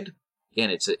Routine did. Again,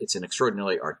 it's an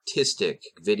extraordinarily artistic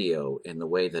video in the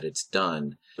way that it's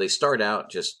done. They start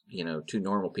out just, two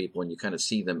normal people, and you kind of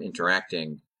see them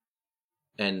interacting.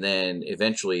 And then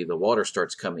eventually the water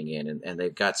starts coming in, and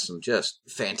they've got some just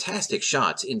fantastic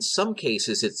shots. In some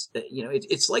cases,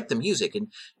 it's like the music,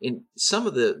 and in some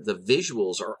of the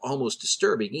visuals are almost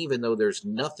disturbing, even though there's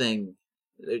nothing,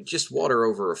 just water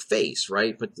over a face,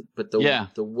 right? But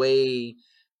the way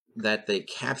that they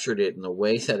captured it and the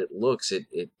way that it looks,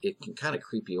 it can kind of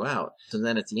creep you out. And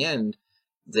then at the end,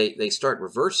 they start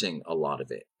reversing a lot of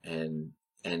it, and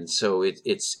so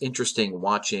it's interesting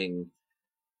watching,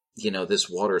 this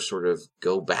water sort of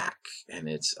go back, and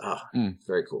it's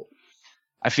very cool.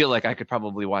 I feel like I could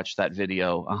probably watch that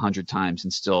video 100 times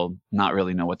and still not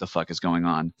really know what the fuck is going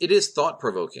on. It is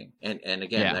thought-provoking, and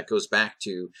again, that goes back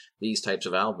to these types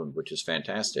of albums, which is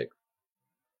fantastic.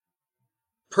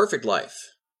 Perfect Life.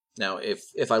 Now,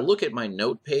 if I look at my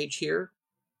note page here,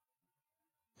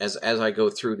 as I go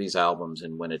through these albums,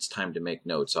 and when it's time to make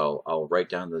notes, I'll write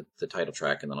down the title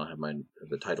track, and then I'll have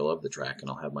the title of the track, and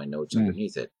I'll have my notes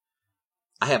underneath it.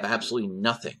 I have absolutely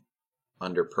nothing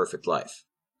under Perfect Life.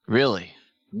 Really?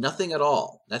 Nothing at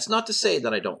all. That's not to say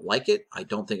that I don't like it. I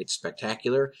don't think it's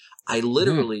spectacular. I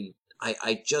literally,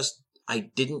 I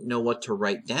didn't know what to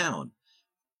write down.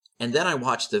 And then I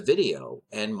watched the video,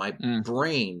 and my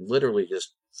brain literally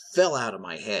just fell out of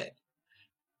my head.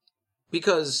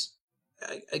 Because,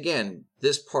 again,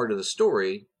 this part of the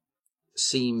story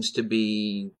seems to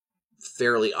be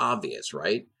fairly obvious,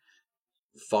 right?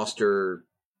 Foster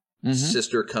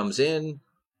sister comes in,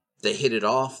 they hit it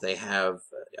off, they have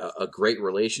a great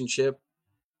relationship,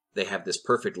 they have this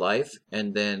perfect life,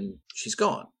 and then she's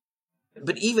gone.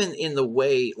 But even in the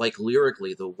way, like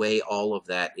lyrically, the way all of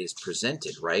that is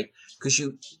presented, right? Because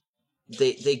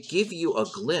they give you a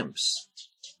glimpse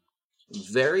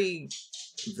very,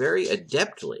 very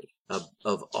adeptly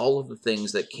of all of the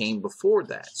things that came before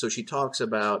that. So she talks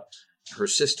about her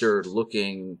sister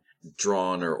looking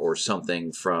drawn or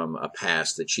something from a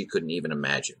past that she couldn't even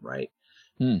imagine, right?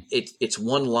 It's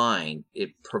one line.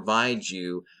 It provides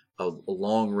you a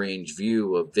long-range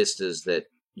view of vistas that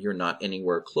you're not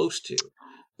anywhere close to.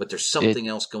 But there's something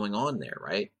else going on there,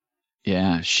 right?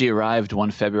 Yeah. She arrived one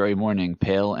February morning,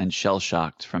 pale and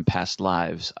shell-shocked from past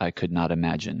lives I could not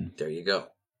imagine. There you go.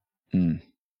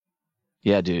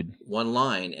 Yeah, dude. One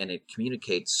line, and it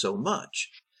communicates so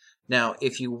much. Now,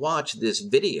 if you watch this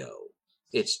video,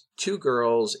 it's two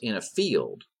girls in a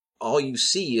field. All you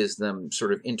see is them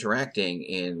sort of interacting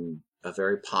in a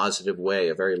very positive way,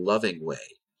 a very loving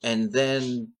way. And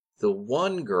then the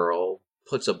one girl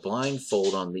puts a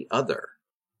blindfold on the other,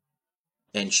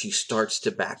 and she starts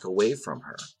to back away from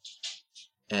her.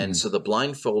 And so the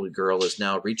blindfolded girl is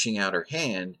now reaching out her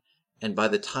hand, and by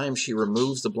the time she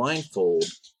removes the blindfold,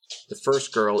 the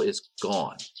first girl is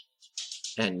gone.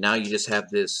 And now you just have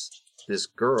this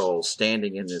girl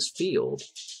standing in this field,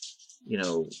 you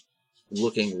know,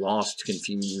 looking lost,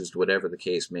 confused, whatever the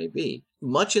case may be.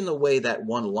 Much in the way that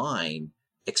one line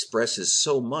expresses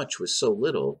so much with so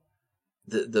little,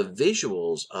 the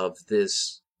visuals of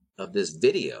this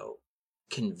video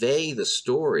convey the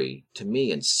story to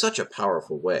me in such a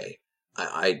powerful way.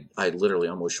 I literally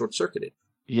almost short-circuited.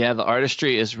 Yeah, the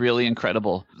artistry is really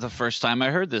incredible. The first time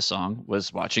I heard this song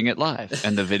was watching it live,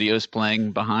 and the video's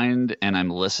playing behind, and I'm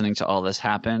listening to all this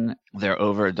happen. They're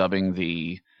overdubbing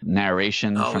the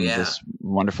narration from this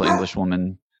wonderful English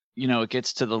woman. You know, it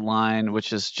gets to the line,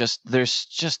 which is there's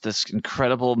just this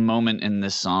incredible moment in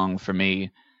this song for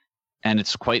me. And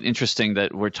it's quite interesting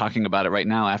that we're talking about it right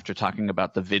now after talking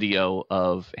about the video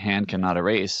of Hand Cannot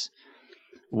Erase,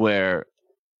 where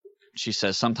she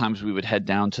says, sometimes we would head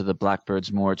down to the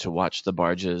Blackbird's Moor to watch the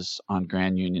barges on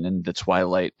Grand Union in the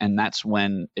twilight. And that's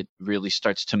when it really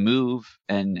starts to move.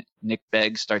 And Nick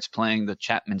Begg starts playing the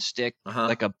Chapman stick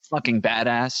like a fucking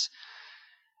badass.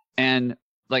 And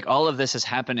like all of this is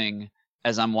happening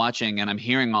as I'm watching, and I'm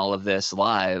hearing all of this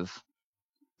live.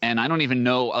 And I don't even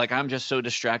know, like, I'm just so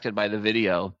distracted by the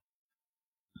video.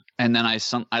 And then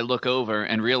I look over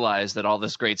and realize that all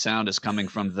this great sound is coming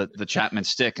from the Chapman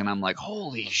stick. And I'm like,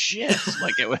 holy shit.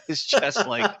 Like, it was just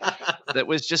like, that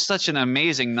was just such an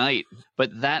amazing night.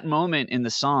 But that moment in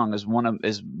the song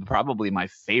is probably my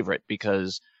favorite,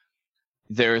 because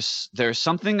there's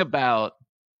something about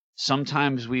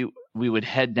sometimes we would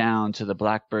head down to the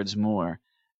Blackbird's Moor,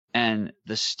 and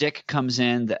the stick comes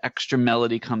in, the extra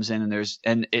melody comes in, and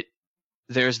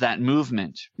there's that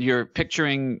movement. You're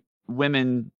picturing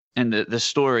women and the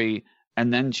story,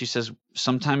 and then she says,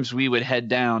 sometimes we would head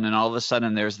down, and all of a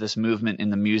sudden there's this movement in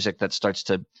the music that starts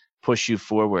to push you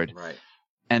forward. Right.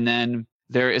 And then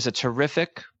there is a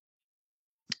terrific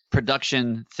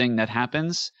production thing that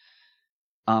happens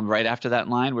right after that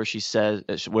line where she said,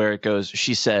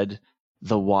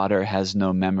 the water has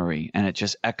no memory, and it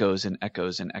just echoes and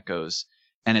echoes and echoes.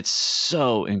 And it's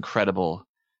so incredible.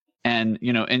 And,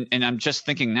 you know, and I'm just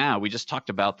thinking now, we just talked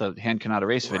about the Hand Cannot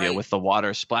Erase video with the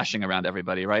water splashing around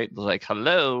everybody, right? Like,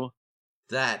 hello.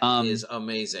 That is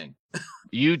amazing.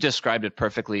 You described it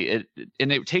perfectly.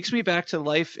 And it takes me back to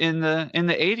life in the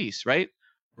 80s, right?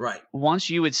 Right. Once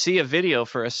you would see a video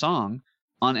for a song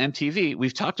on MTV,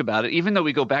 we've talked about it, even though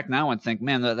we go back now and think,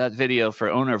 man, that video for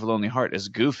Owner of a Lonely Heart is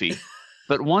goofy.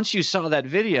 But once you saw that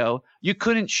video, you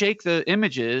couldn't shake the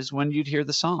images when you'd hear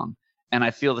the song. And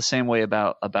I feel the same way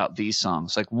about these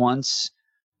songs. Like once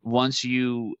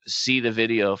you see the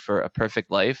video for A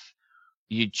Perfect Life,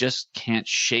 you just can't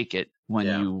shake it when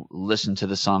you listen to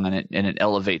the song, and it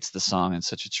elevates the song in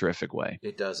such a terrific way.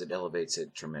 It does. It elevates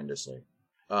it tremendously.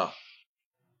 Oh,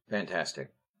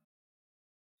 fantastic.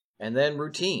 And then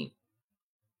Routine.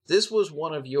 This was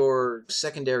one of your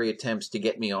secondary attempts to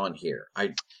get me on here.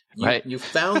 You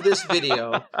found this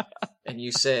video and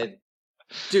you said,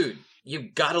 dude,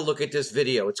 you've got to look at this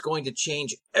video. It's going to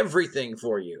change everything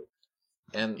for you.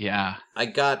 And I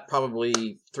got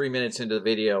probably 3 minutes into the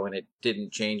video and it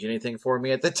didn't change anything for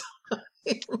me at the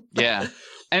time. Yeah.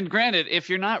 And granted, if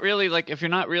you're not really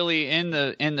in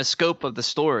the scope of the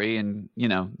story and, you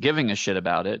know, giving a shit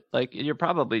about it, like, you're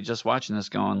probably just watching this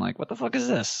going like, what the fuck is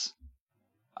this?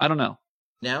 I don't know.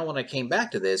 Now, when I came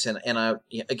back to this, and I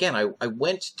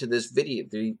went to this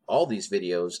video, all these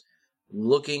videos,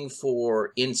 looking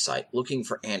for insight, looking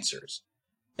for answers,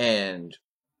 and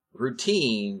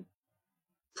Routine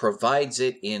provides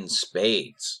it in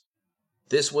spades.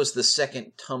 This was the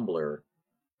second Tumblr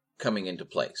coming into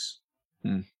place.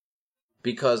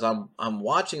 Because I'm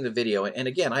watching the video, and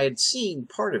again, I had seen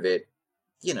part of it,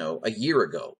 you know, a year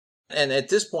ago. And at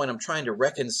this point, I'm trying to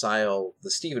reconcile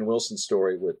the Steven Wilson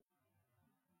story with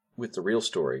the real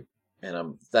story,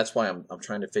 and that's why I'm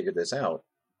trying to figure this out.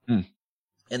 And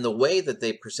the way that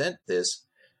they present this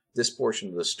portion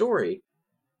of the story,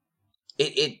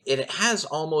 it has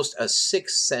almost a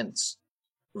Sixth Sense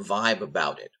vibe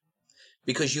about it,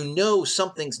 because you know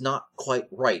something's not quite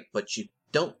right, but you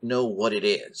don't know what it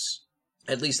is.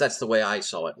 At least that's the way I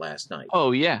saw it last night.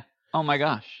 Oh yeah. Oh my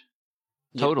gosh.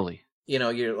 Totally. You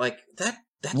know, you're like,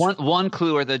 That's one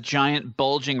clue are the giant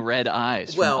bulging red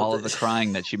eyes from all of the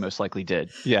crying that she most likely did.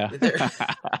 Yeah.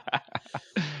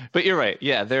 But you're right.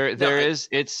 Yeah,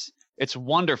 it's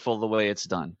wonderful the way it's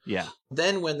done. Yeah.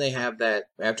 Then when they have that,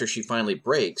 after she finally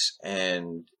breaks,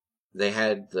 and they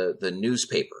had the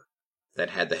newspaper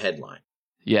that had the headline.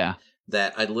 Yeah.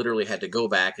 That I literally had to go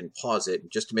back and pause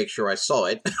it just to make sure I saw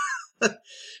it.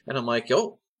 And I'm like,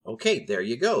 oh, okay, there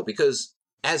you go. Because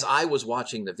as I was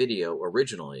watching the video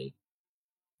originally,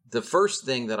 the first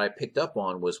thing that I picked up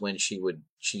on was when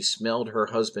she smelled her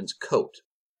husband's coat.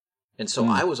 And so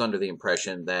I was under the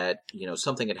impression that,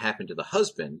 something had happened to the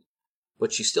husband,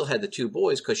 but she still had the two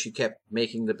boys because she kept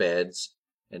making the beds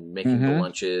and making the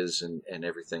lunches and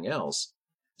everything else.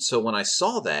 So when I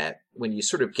saw that, when you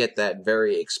sort of get that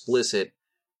very explicit,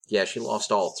 yeah, she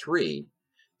lost all three,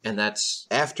 and that's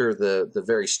after the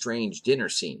very strange dinner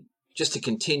scene. Just to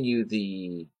continue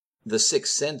the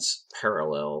Sixth Sense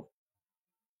parallel,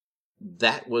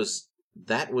 that was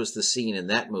the scene in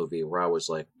that movie where I was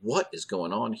like, what is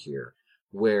going on here?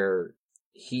 Where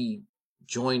he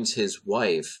joins his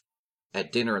wife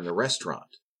at dinner in the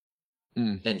restaurant,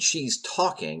 and she's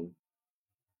talking,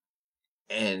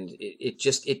 and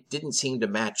it didn't seem to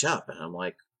match up. And I'm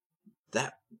like,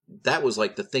 that was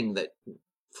like the thing that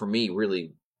for me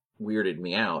really weirded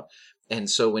me out. And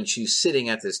so when she's sitting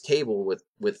at this table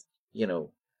with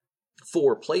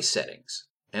 4 place settings,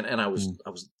 and I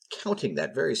was counting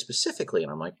that very specifically,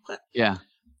 and I'm like, what? Yeah.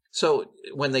 So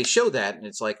when they show that, and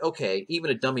it's like, okay, even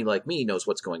a dummy like me knows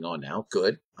what's going on now.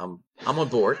 Good. I'm on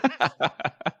board.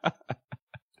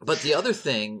 But the other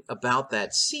thing about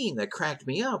that scene that cracked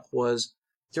me up was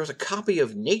there was a copy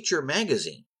of Nature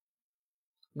magazine,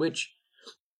 which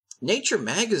Nature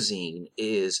magazine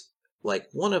is like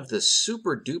one of the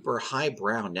super duper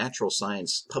highbrow natural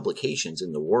science publications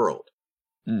in the world.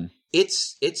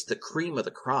 It's the cream of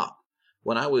the crop.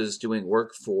 When I was doing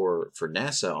work for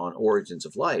NASA on Origins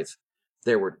of Life,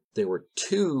 there were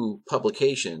 2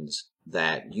 publications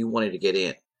that you wanted to get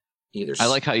in. I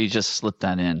like how you just slipped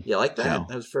that in. You like that?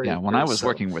 That was very. Yeah, when I was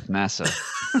working with NASA,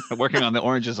 working on the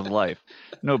Oranges of Life,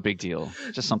 no big deal.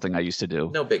 Just something I used to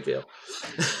do. No big deal.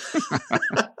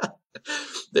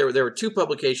 There were 2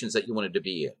 publications that you wanted to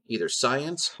be in, either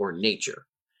Science or Nature.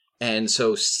 And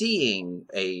so seeing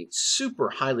a super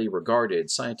highly regarded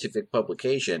scientific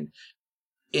publication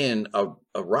in a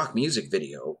rock music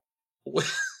video,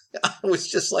 I was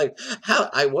just like,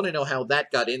 I want to know how that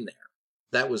got in there.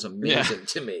 That was amazing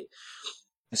to me.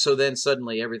 So then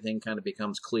suddenly everything kind of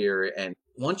becomes clear. And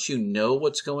once you know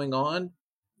what's going on,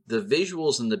 the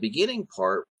visuals in the beginning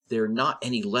part, they're not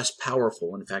any less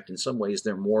powerful. In fact, in some ways,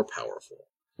 they're more powerful.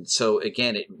 And so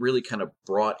again, it really kind of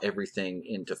brought everything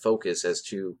into focus as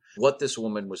to what this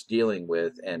woman was dealing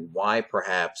with and why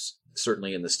perhaps,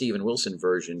 certainly in the Steven Wilson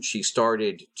version, she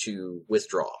started to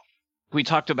withdraw. We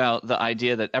talked about the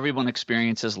idea that everyone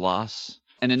experiences loss.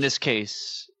 And in this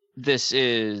case, this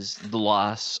is the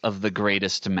loss of the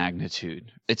greatest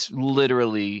magnitude. It's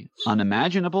literally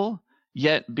unimaginable,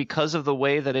 yet because of the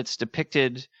way that it's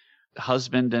depicted,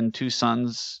 husband and 2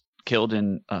 sons killed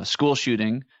in a school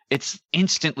shooting, it's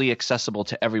instantly accessible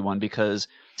to everyone because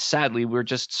sadly, we're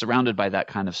just surrounded by that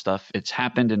kind of stuff. It's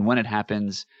happened, and when it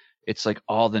happens, it's like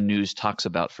all the news talks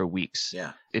about for weeks.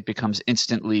 Yeah. It becomes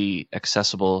instantly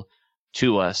accessible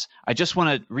to us. I just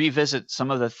want to revisit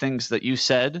some of the things that you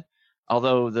said,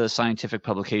 although the scientific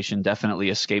publication definitely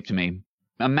escaped me.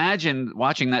 Imagine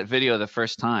watching that video the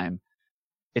first time.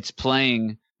 It's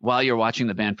playing while you're watching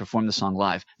the band perform the song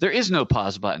live. There is no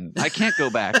pause button. I can't go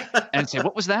back and say,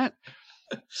 what was that?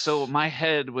 So my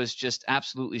head was just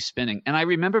absolutely spinning. And I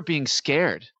remember being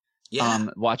scared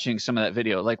watching some of that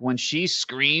video. Like when she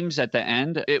screams at the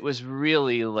end, it was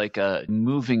really like a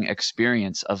moving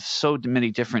experience of so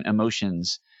many different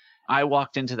emotions. I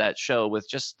walked into that show with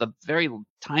just the very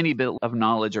tiny bit of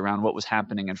knowledge around what was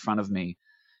happening in front of me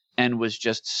and was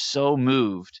just so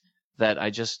moved that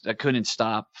I couldn't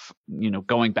stop,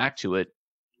 going back to it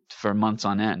for months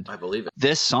on end. I believe it.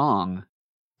 This song,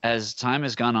 as time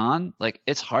has gone on, like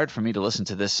it's hard for me to listen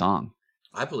to this song.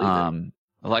 I believe it.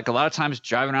 Like a lot of times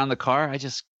driving around the car, I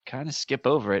just kind of skip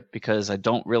over it because I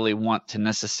don't really want to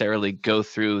necessarily go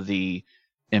through the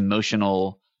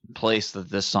emotional place that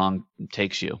this song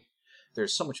takes you.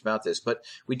 There's so much about this, but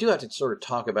we do have to sort of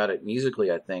talk about it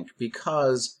musically, I think,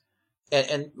 because,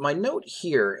 and my note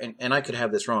here, and I could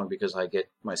have this wrong because I get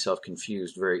myself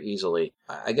confused very easily,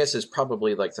 I guess is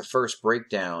probably like the first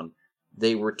breakdown.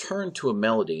 They return to a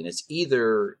melody, and it's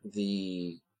either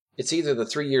the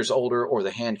 3 years older or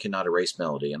the Hand Cannot Erase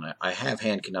melody. And I have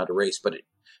Hand Cannot Erase, but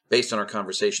based on our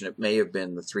conversation, it may have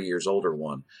been the 3 years older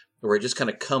one, where it just kind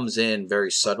of comes in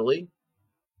very subtly.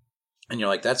 And you're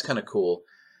like, that's kind of cool.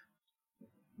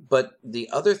 But the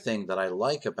other thing that I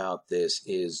like about this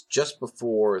is just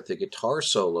before the guitar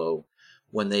solo,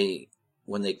 when they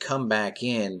come back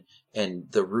in and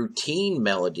the routine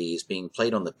melody is being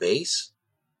played on the bass.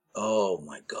 Oh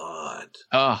my God.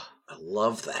 Oh, I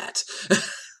love that.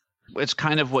 it's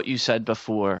kind of what you said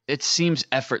before. It seems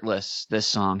effortless, this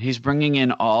song. He's bringing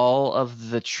in all of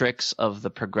the tricks of the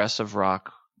progressive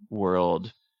rock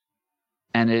world.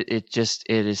 And it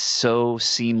is so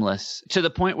seamless to the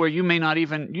point where you may not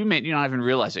even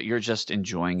realize it. You're just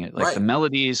enjoying it. Like Right. The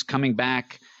melodies coming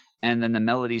back and then the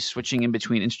melodies switching in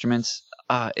between instruments.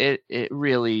 It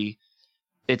really,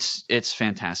 it's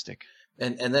fantastic.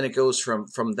 And then it goes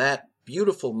from that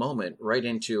beautiful moment right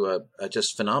into a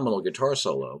just phenomenal guitar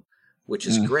solo, which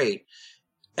is great.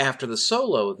 After the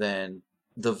solo, then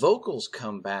the vocals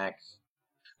come back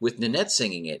with Nanette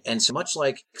singing it. And so much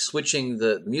like switching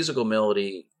the musical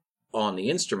melody on the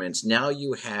instruments, now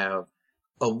you have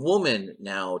a woman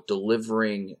now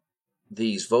delivering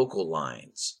these vocal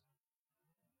lines.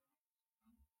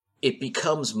 It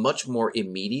becomes much more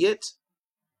immediate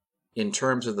in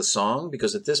terms of the song,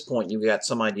 because at this point you've got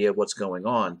some idea of what's going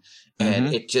on.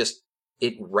 And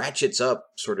it ratchets up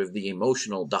sort of the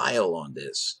emotional dial on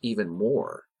this even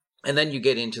more. And then you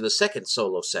get into the second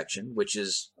solo section, which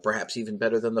is perhaps even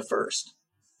better than the first.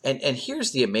 And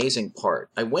here's the amazing part.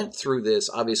 I went through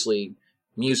this, obviously,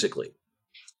 musically,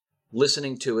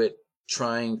 listening to it,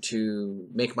 trying to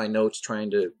make my notes,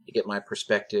 trying to get my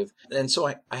perspective. And so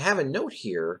I have a note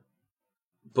here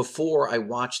before I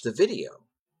watched the video.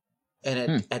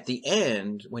 And at the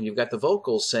end, when you've got the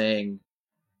vocals saying,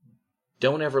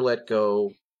 don't ever let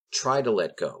go, try to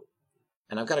let go.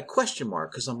 And I've got a question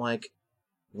mark because I'm like,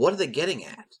 what are they getting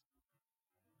at?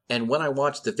 And when I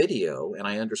watched the video and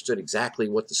I understood exactly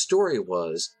what the story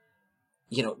was,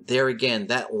 there again,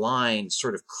 that line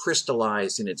sort of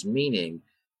crystallized in its meaning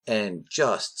and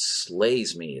just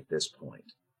slays me at this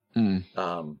point.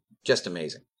 Just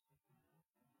amazing.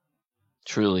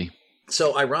 Truly.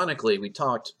 So ironically, we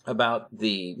talked about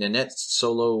the Nanette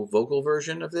solo vocal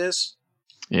version of this.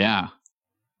 Yeah.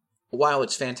 While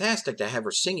it's fantastic to have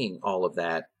her singing all of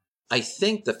that, I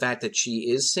think the fact that she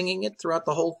is singing it throughout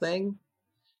the whole thing,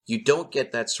 you don't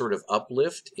get that sort of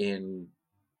uplift in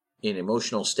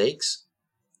emotional stakes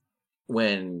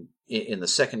when in the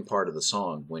second part of the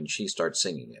song when she starts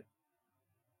singing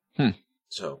it.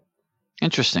 So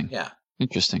interesting. Yeah.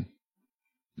 Interesting.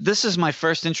 This is my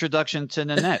first introduction to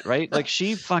Nanette, right? Like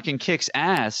she fucking kicks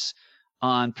ass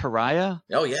on Pariah.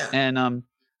 Oh yeah. And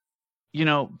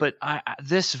but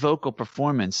this vocal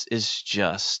performance is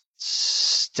just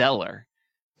stellar.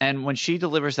 And when she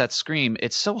delivers that scream,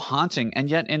 it's so haunting. And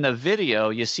yet in the video,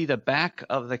 you see the back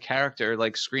of the character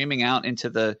like screaming out into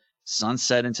the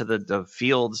sunset, into the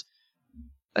fields.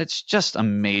 It's just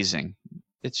amazing.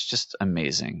 It's just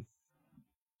amazing.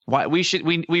 Why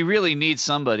we really need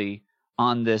somebody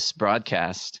on this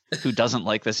broadcast who doesn't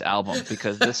like this album,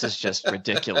 because this is just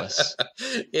ridiculous.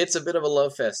 It's a bit of a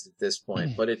love fest at this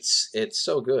point, but it's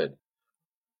so good.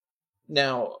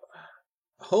 Now,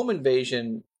 Home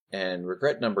Invasion and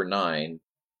Regret Number 9,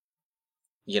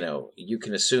 you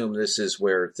can assume this is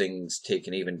where things take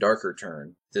an even darker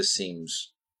turn. This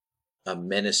seems a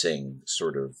menacing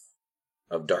sort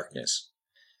of darkness.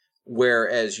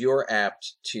 Whereas you're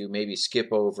apt to maybe skip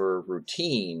over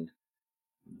Routine,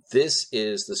 this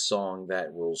is the song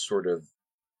that will sort of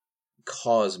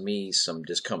cause me some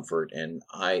discomfort. And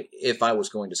if I was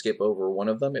going to skip over one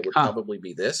of them, it would probably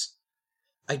be this.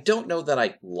 I don't know that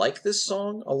I like this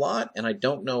song a lot, and I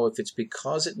don't know if it's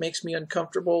because it makes me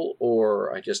uncomfortable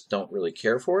or I just don't really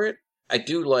care for it. I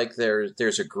do like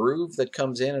there's a groove that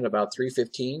comes in at about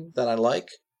 3:15 that I like.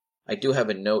 I do have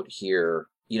a note here,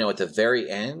 at the very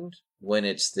end, when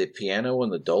it's the piano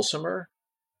and the dulcimer,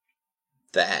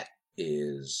 that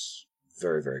is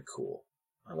very, very cool.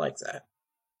 I like that.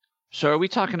 So are we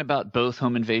talking about both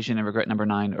Home Invasion and Regret Number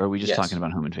 9, or are we just talking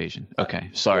about Home Invasion? Okay,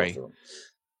 sorry.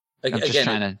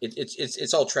 Again,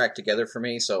 it's all tracked together for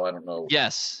me, so I don't know.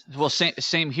 Yes, well,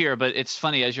 same here. But it's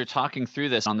funny, as you're talking through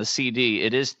this on the CD,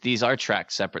 these are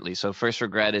tracked separately. So First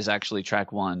Regret is actually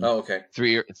track 1. Oh, okay.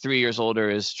 3 Years Older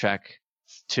is track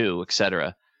 2,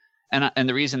 etc. And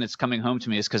the reason it's coming home to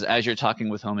me is because as you're talking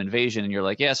with Home Invasion, and you're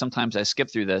like, yeah, sometimes I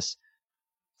skip through this.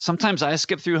 Sometimes I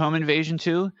skip through Home Invasion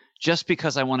too, just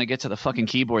because I want to get to the fucking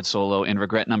keyboard solo in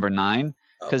Regret Number 9.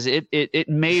 Because it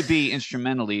may be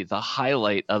instrumentally the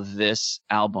highlight of this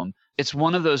album. It's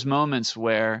one of those moments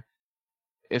where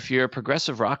if you're a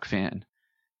progressive rock fan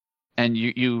and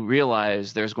you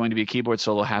realize there's going to be a keyboard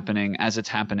solo happening as it's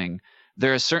happening,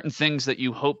 there are certain things that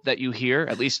you hope that you hear,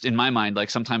 at least in my mind. Like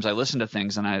sometimes I listen to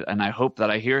things and I hope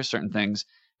that I hear certain things.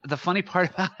 The funny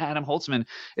part about Adam Holtzman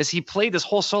is he played this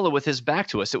whole solo with his back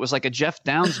to us. It was like a Jeff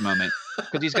Downes moment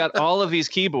because he's got all of these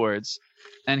keyboards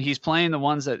and he's playing the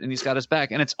ones and he's got his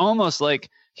back. And it's almost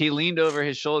like he leaned over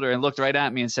his shoulder and looked right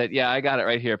at me and said, yeah, I got it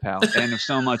right here, pal. And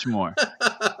so much more.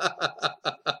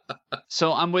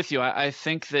 So I'm with you. I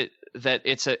think that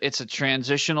it's a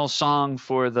transitional song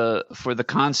for the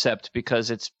concept,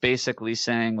 because it's basically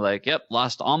saying like, yep,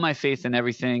 lost all my faith in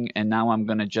everything, and now I'm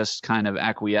going to just kind of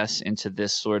acquiesce into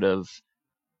this sort of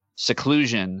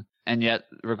seclusion. And yet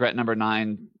Regret Number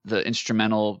 9, the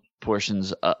instrumental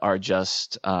portions are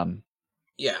just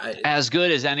as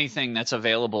good as anything that's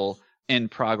available in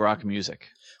prog rock music.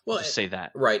 Well, I'll just say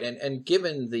that. Right. And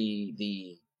given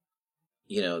the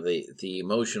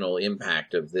emotional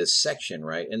impact of this section,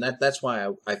 right? And that's why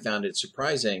I found it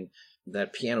surprising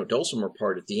that piano dulcimer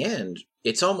part at the end.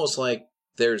 It's almost like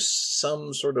there's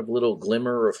some sort of little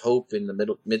glimmer of hope in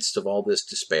the midst of all this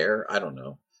despair. I don't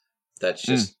know. That's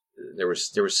just there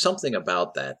was something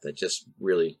about that just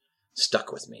really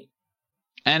stuck with me.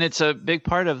 And it's a big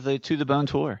part of the To the Bone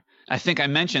tour. I think I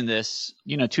mentioned this,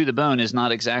 To the Bone is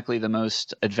not exactly the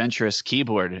most adventurous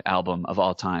keyboard album of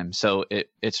all time. So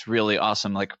it's really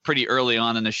awesome. Like pretty early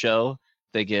on in the show,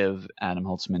 they give Adam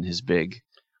Holtzman his big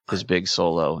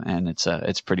solo, and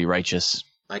it's pretty righteous.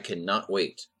 I cannot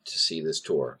wait to see this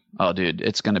tour. Oh, dude,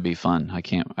 it's going to be fun. I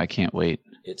can't wait.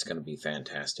 It's going to be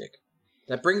fantastic.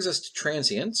 That brings us to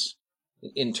Transients.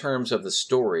 In terms of the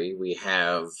story, we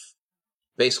have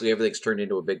basically everything's turned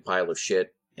into a big pile of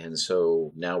shit. And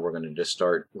so now we're going to just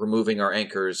start removing our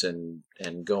anchors and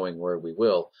going where we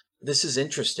will. This is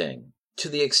interesting. To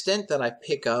the extent that I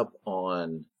pick up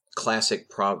on classic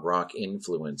prog rock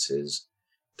influences,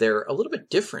 they're a little bit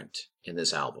different in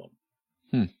this album.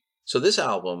 So this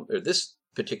album, or this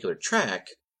particular track,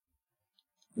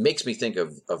 makes me think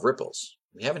of Ripples.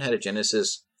 We haven't had a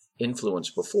Genesis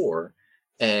influence before.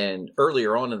 And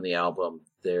earlier on in the album,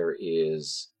 there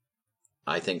is,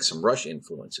 I think, some Rush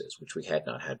influences, which we had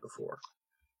not had before.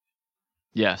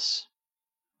 Yes.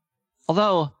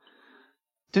 Although,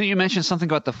 didn't you mention something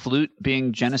about the flute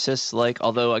being Genesis-like?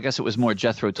 Although I guess it was more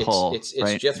Jethro Tull. It's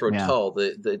right? Jethro Tull.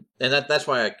 And that's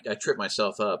why I tripped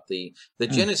myself up. The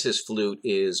Genesis flute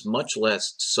is much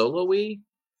less solo-y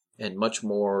and much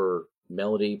more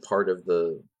melody part of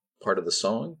the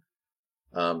song.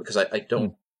 Because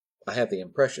I have the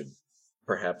impression,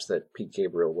 perhaps, that Pete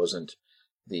Gabriel wasn't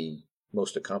the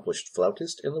most accomplished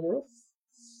flautist in the world.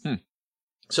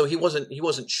 So he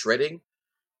wasn't shredding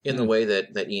in the way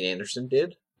that Ian Anderson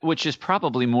did. Which is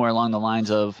probably more along the lines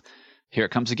of, here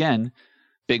it comes again,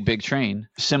 Big Big Train.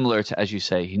 Similar to, as you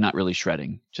say, he's not really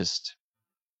shredding, just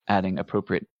adding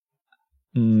appropriate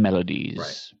melodies.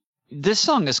 Right. This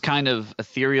song is kind of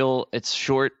ethereal. It's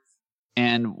short,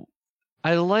 and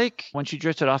I like when she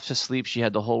drifted off to sleep, she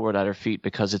had the whole world at her feet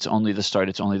because it's only the start.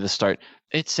 It's only the start.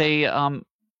 It's a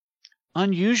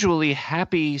unusually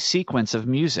happy sequence of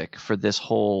music for this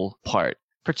whole part,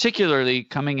 particularly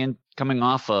coming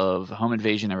off of Home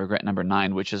Invasion and Regret Number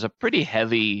 9, which is a pretty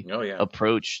heavy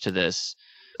approach to this.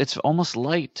 It's almost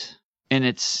light in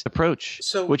its approach,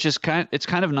 which is kind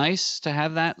of nice to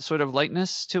have that sort of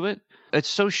lightness to it. It's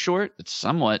so short. It's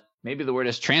somewhat, maybe the word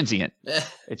is transient.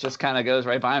 It just kind of goes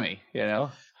right by me,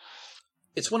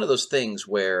 It's one of those things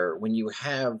where when you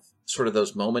have sort of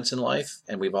those moments in life,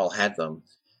 and we've all had them,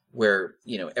 where,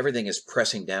 everything is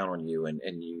pressing down on you and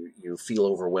you feel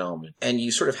overwhelmed, and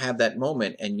you sort of have that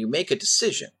moment and you make a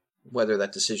decision, whether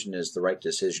that decision is the right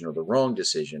decision or the wrong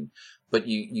decision, but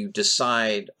you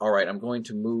decide, all right, I'm going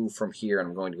to move from here and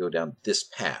I'm going to go down this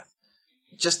path.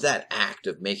 Just that act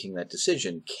of making that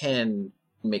decision can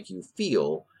make you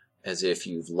feel as if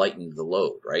you've lightened the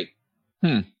load, right?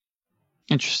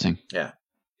 Interesting. Yeah.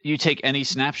 You take any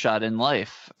snapshot in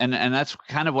life, and that's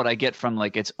kind of what I get from,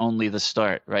 like, it's only the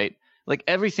start, right? Like,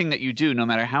 everything that you do, no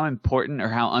matter how important or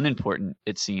how unimportant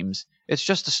it seems, it's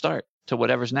just a start to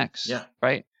whatever's next. Yeah.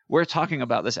 Right? We're talking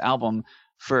about this album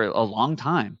for a long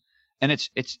time, and it's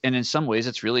in some ways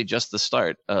it's really just the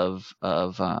start of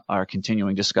our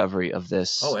continuing discovery of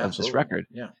this record.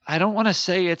 Yeah. I don't want to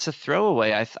say it's a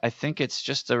throwaway. I think it's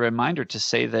just a reminder to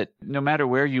say that no matter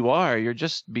where you are, you're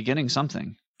just beginning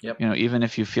something. Yep. Even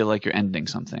if you feel like you're ending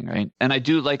something, right? And I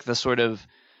do like the sort of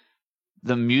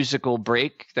the musical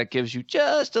break that gives you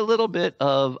just a little bit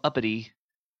of uppity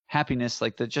happiness,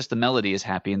 like just the melody is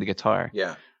happy in the guitar.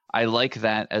 Yeah. I like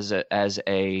that as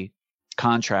a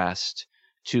contrast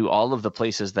to all of the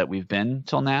places that we've been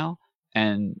till now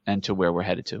and to where we're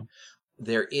headed to.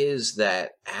 There is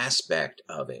that aspect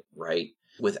of it, right?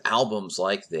 with albums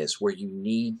like this where you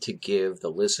need to give the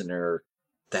listener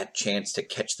that chance to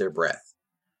catch their breath.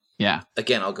 Yeah.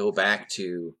 Again, I'll go back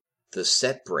to the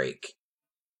set break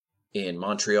in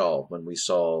Montreal when we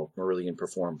saw Marillion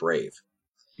perform Brave.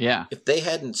 Yeah. If they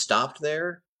hadn't stopped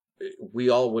there, we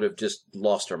all would have just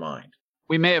lost our mind.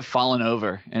 We may have fallen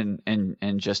over and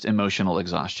just emotional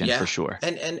exhaustion, for sure.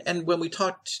 And when we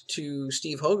talked to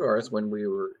Steve Hogarth when we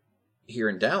were here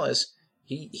in Dallas,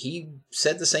 he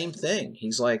said the same thing.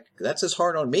 He's like, that's as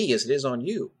hard on me as it is on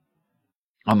you.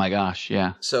 Oh my gosh,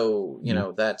 yeah. So, you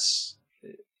know, that's,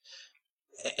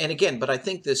 and again, but I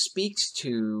think this speaks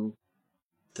to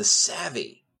the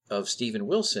savvy of Steven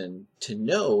Wilson to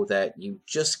know that you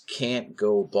just can't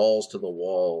go balls to the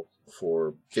wall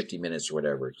for 50 minutes or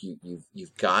whatever.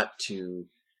 You've got to,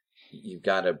 you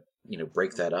know,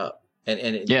 break that up.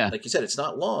 And like you said, it's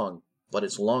not long, but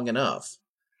it's long enough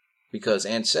because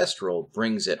Ancestral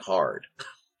brings it hard.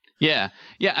 Yeah.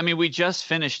 Yeah. I mean, we just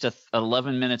finished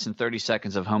 11 minutes and 30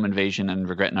 seconds of Home Invasion and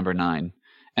Regret Number 9,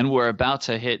 and we're about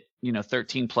to hit,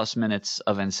 13 plus minutes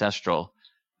of Ancestral.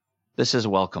 This is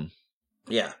welcome.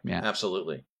 Yeah,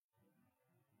 absolutely.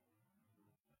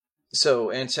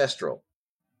 So Ancestral,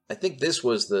 I think this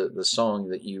was the song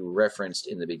that you referenced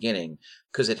in the beginning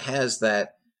because it has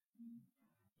that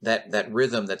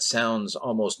rhythm that sounds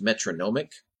almost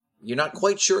metronomic. You're not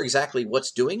quite sure exactly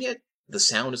what's doing it. The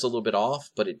sound is a little bit off,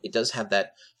 but it does have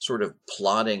that sort of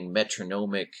plodding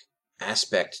metronomic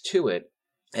aspect to it.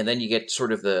 And then you get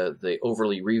sort of the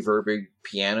overly reverby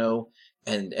piano,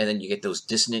 and then you get those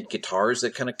dissonant guitars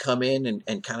that kind of come in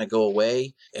and kind of go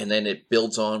away. And then it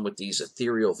builds on with these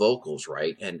ethereal vocals,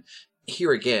 right? And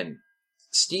here again,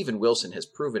 Steven Wilson has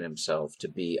proven himself to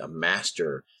be a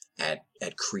master at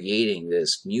creating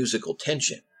this musical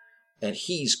tension. And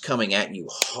he's coming at you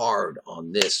hard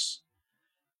on this.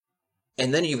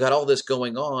 And then you've got all this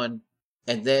going on,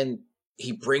 and then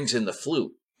he brings in the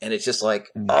flute, and it's just like,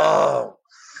 oh,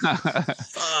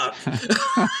 fuck.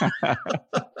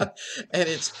 And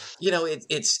it's,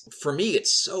 it's, for me,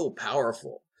 it's so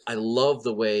powerful. I love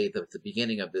the way that the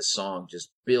beginning of this song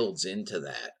just builds into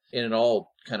that. And it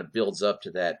all kind of builds up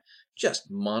to that just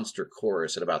monster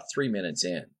chorus at about 3 minutes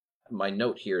in. My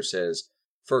note here says,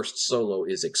 first solo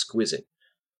is exquisite.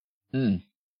 I'm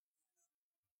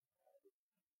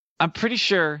pretty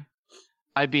sure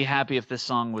I'd be happy if this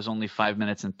song was only 5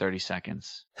 minutes and 30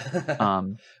 seconds.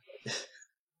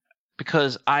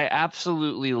 Because I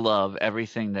absolutely love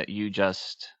everything that you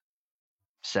just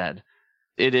said.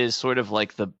 It is sort of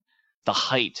like the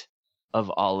height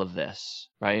of all of this,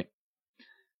 right?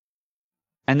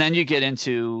 And then you get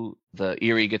into the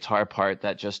eerie guitar part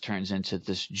that just turns into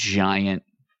this giant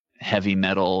heavy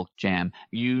metal jam.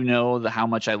 You know how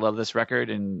much I love this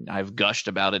record, and I've gushed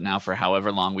about it now for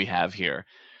however long we have here.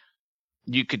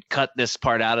 You could cut this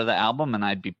part out of the album and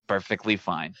I'd be perfectly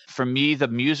fine. For me, the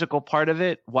musical part of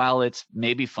it, while it's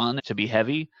maybe fun to be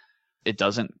heavy, it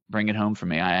doesn't bring it home for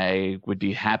me. I would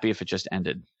be happy if it just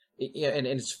ended. Yeah, and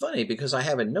it's funny because I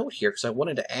have a note here because I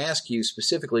wanted to ask you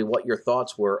specifically what your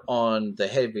thoughts were on the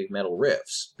heavy metal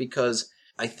riffs, because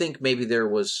I think maybe there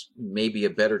was maybe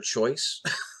a better choice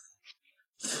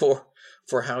for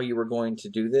how you were going to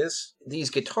do this. These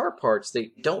guitar parts,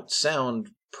 they don't sound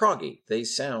proggy. They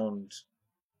sound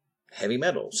heavy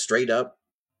metal, straight up,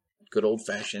 good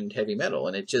old-fashioned heavy metal,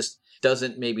 and it just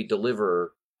doesn't maybe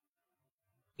deliver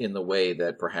in the way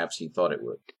that perhaps he thought it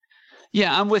would.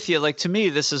 Yeah, I'm with you. Like, to me,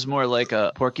 this is more like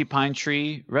a Porcupine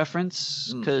Tree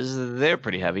reference because they're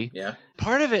pretty heavy. Yeah.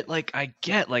 Part of it, like, I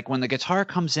get, like, when the guitar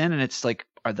comes in and it's like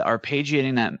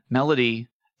arpeggiating that melody,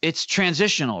 it's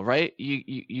transitional, right?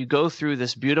 You go through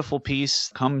this beautiful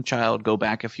piece. Come, child, go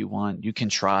back if you want. You can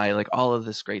try, like, all of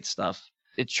this great stuff.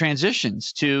 It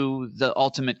transitions to the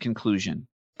ultimate conclusion.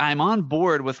 I'm on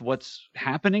board with what's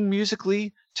happening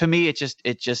musically. To me, it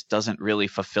just doesn't really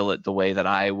fulfill it the way that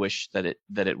I wish that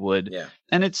it would. Yeah.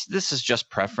 And this is just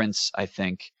preference, I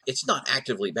think. It's not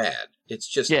actively bad. It's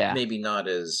just maybe not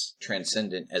as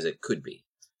transcendent as it could be.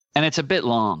 And it's a bit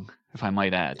long, if I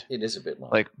might add. It is a bit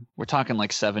long. Like, we're talking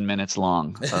like 7 minutes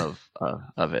long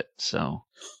of it. So.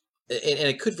 And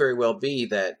it could very well be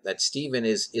that Steven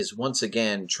is once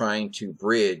again trying to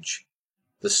bridge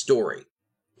the story.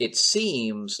 It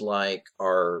seems like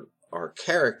our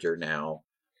character now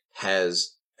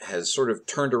has sort of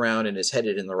turned around and is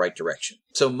headed in the right direction.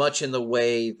 So much in the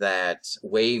way that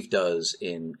Wave does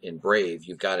in Brave,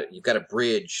 you've got to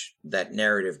bridge that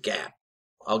narrative gap.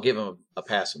 I'll give him a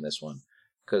pass on this one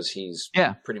because he's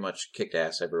pretty much kicked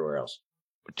ass everywhere else.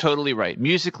 Totally right.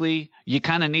 Musically, you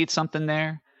kind of need something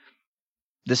there.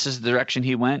 This is the direction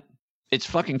he went. it's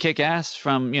fucking kick ass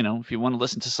from, if you want to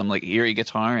listen to some like eerie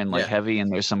guitar and like heavy,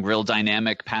 and there's some real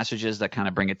dynamic passages that kind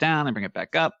of bring it down and bring it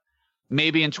back up.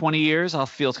 Maybe in 20 years, I'll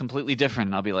feel completely different.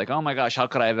 And I'll be like, oh my gosh, how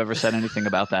could I have ever said anything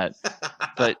about that?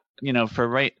 But, for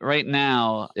right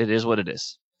now, it is what it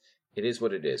is. It is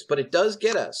what it is. But it does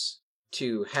get us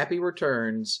to Happy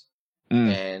Returns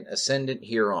and Ascendant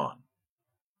Hereon.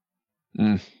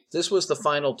 This was the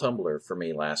final tumbler for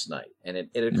me last night. And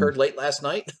it occurred late last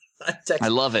night. I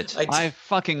love it. I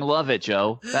fucking love it,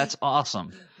 Joe. That's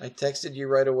awesome. I texted you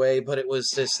right away, but it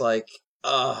was just like,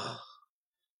 and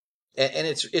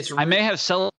it's. I may have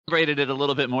celebrated it a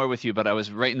little bit more with you, but I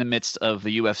was right in the midst of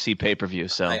the UFC pay-per-view,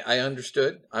 so I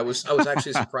understood. I was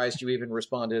actually surprised you even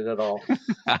responded at all.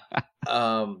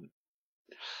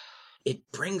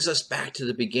 It brings us back to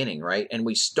the beginning, right? And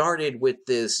we started with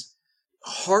this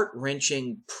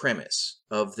heart-wrenching premise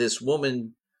of this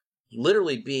woman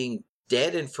literally being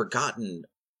dead and forgotten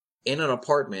in an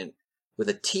apartment with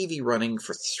a TV running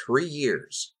for 3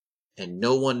 years, and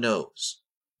no one knows.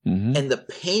 Mm-hmm. And the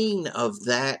pain of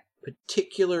that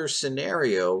particular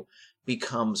scenario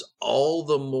becomes all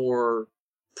the more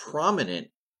prominent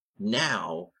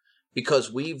now,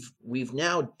 because we've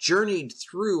now journeyed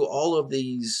through all of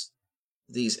these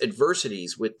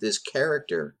adversities with this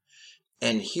character,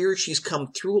 and here she's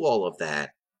come through all of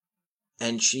that,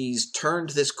 and she's turned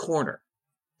this corner,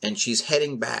 and she's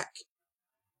heading back,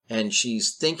 and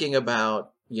she's thinking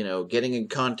about, getting in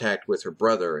contact with her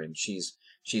brother, and she's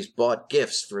bought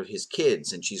gifts for his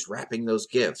kids, and she's wrapping those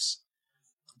gifts.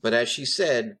 But as she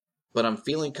said, but I'm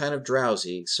feeling kind of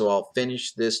drowsy, so I'll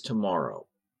finish this tomorrow.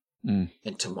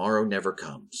 And tomorrow never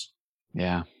comes.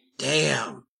 Yeah.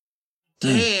 Damn.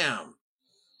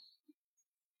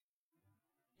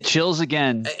 Chills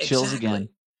again. Exactly. Chills again.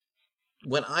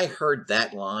 When I heard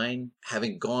that line,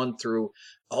 having gone through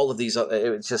all of these,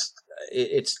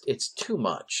 it's too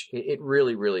much. It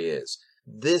really, really is.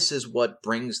 This is what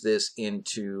brings this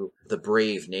into the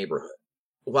Brave neighborhood.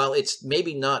 While it's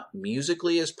maybe not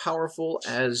musically as powerful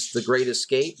as The Great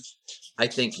Escape, I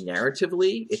think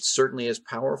narratively it's certainly as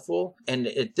powerful. And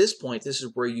at this point, this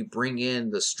is where you bring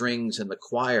in the strings and the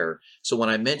choir. So when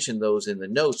I mentioned those in the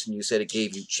notes and you said it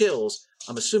gave you chills,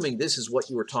 I'm assuming this is what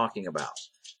you were talking about.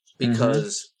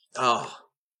 Because, I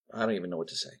don't even know what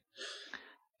to say.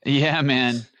 Yeah,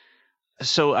 man.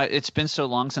 So it's been so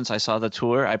long since I saw the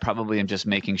tour, I probably am just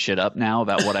making shit up now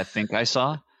about what I think I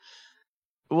saw.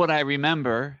 What I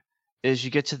remember is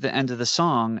you get to the end of the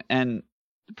song, and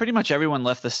pretty much everyone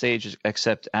left the stage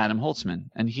except Adam Holtzman,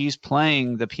 and he's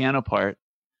playing the piano part.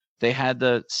 They had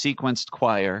the sequenced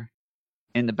choir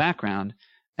in the background,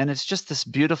 and it's just this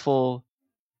beautiful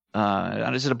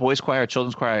is it a boys choir or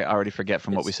children's choir? I already forget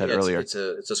from what we said earlier. It's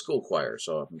a school choir,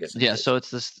 so I'm guessing. Yeah, so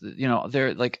it's this,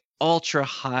 they're like ultra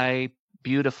high,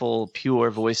 beautiful,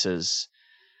 pure voices,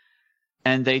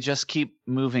 and they just keep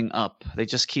moving up. They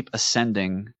just keep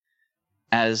ascending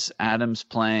as Adam's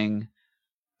playing,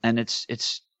 and it's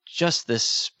just this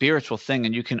spiritual thing,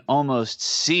 and you can almost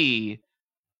see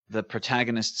the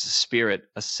protagonist's spirit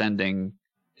ascending,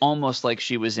 almost like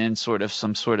she was in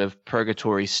some sort of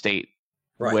purgatory state.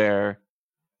 Right. Where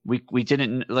we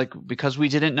didn't because we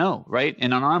didn't know, right?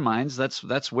 And on our minds,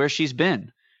 that's where she's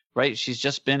been, right? She's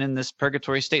just been in this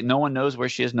purgatory state. No one knows where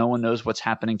she is. No one knows what's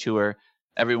happening to her.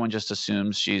 Everyone just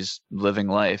assumes she's living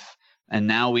life. And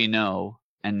now we know,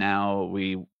 and now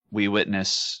we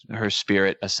witness her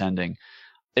spirit ascending.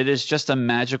 It is just a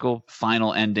magical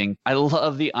final ending. I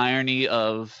love the irony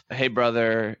of, hey,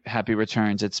 brother, happy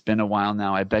returns. It's been a while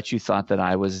now. I bet you thought that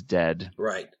I was dead.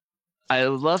 Right. I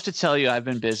love to tell you I've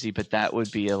been busy, but that would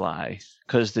be a lie.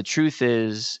 Because the truth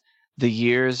is, the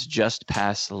years just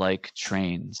pass like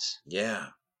trains. Yeah.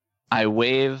 I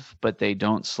wave, but they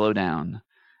don't slow down.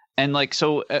 And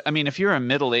if you're a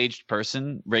middle-aged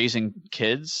person raising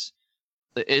kids,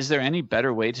 is there any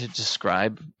better way to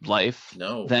describe life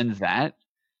than that?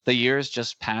 The years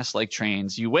just pass like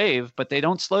trains. You wave, but they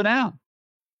don't slow down.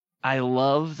 I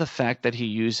love the fact that he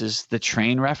uses the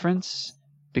train reference,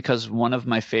 because one of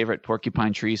my favorite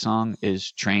Porcupine Tree song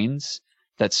is Trains,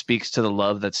 that speaks to the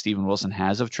love that Steven Wilson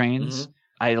has of trains. Mm-hmm.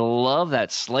 I love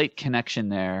that slight connection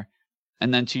there.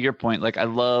 And then to your point, I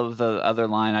love the other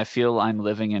line, I feel I'm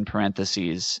living in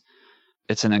parentheses.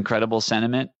 It's an incredible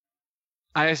sentiment.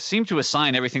 I seem to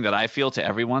assign everything that I feel to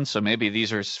everyone, so maybe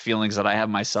these are feelings that I have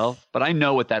myself, but I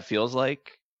know what that feels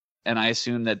like. And I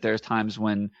assume that there's times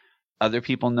when other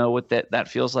people know what that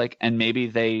feels like, and maybe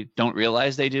they don't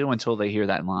realize they do until they hear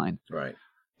that line. Right.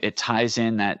 It ties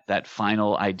in that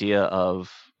final idea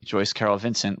of Joyce Carol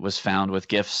Vincent was found with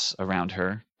gifts around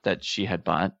her that she had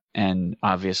bought, And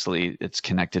obviously it's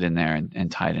connected in there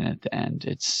and tied in at the end.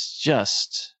 It's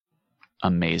just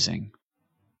amazing.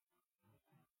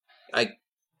 I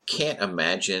can't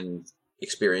imagine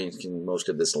experiencing most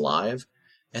of this live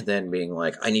and then being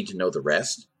like, I need to know the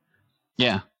rest.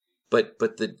 Yeah. But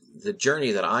the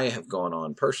journey that I have gone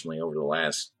on personally over the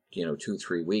last,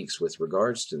 2-3 weeks with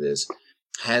regards to this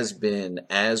has been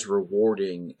as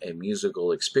rewarding a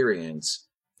musical experience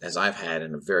as I've had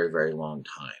in a very, very long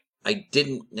time. I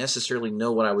didn't necessarily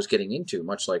know what I was getting into,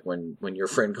 much like when your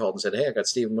friend called and said, hey, I got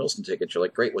Steven Wilson tickets. You're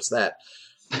like, great, what's that?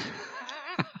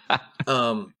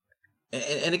 And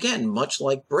again, much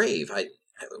like Brave,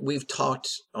 we've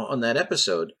talked on that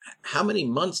episode, how many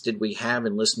months did we have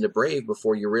and listen to Brave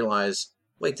before you realize,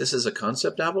 wait, this is a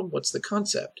concept album? What's the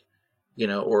concept?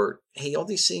 Or, hey, all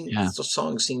these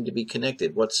songs seem to be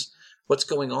connected. What's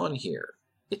going on here?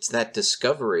 It's that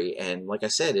discovery. And like I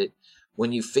said,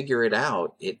 when you figure it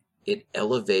out, it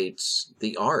elevates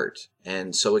the art.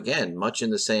 And so again, much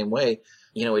in the same way,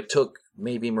 it took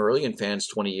maybe Marillion fans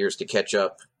 20 years to catch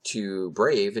up to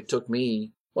Brave. It took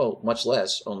me, well, much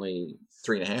less, only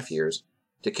 3.5 years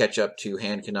to catch up to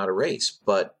Hand Cannot Erase.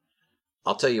 But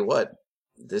I'll tell you what,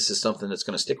 this is something that's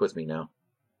going to stick with me now.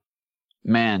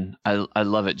 Man, I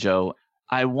love it, Joe.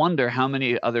 I wonder how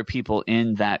many other people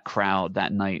in that crowd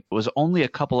that night. It was only a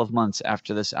couple of months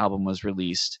after this album was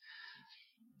released.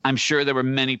 I'm sure there were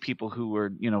many people who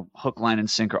were, hook, line, and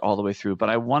sinker all the way through.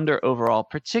 But I wonder overall,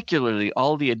 particularly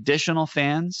all the additional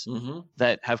fans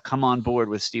that have come on board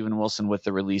with Steven Wilson with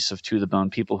the release of To the Bone,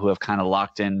 people who have kind of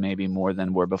locked in maybe more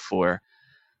than were before.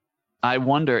 I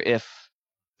wonder if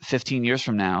 15 years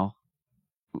from now,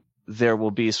 there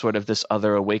will be sort of this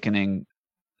other awakening,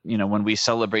 when we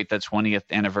celebrate the 20th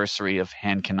anniversary of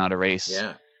Hand Cannot Erase.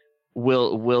 Yeah.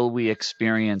 Will we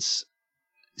experience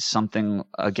something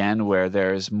again where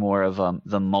there's more of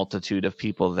the multitude of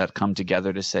people that come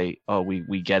together to say, oh,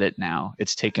 we get it now.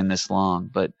 It's taken this long.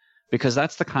 But because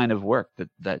that's the kind of work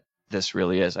that this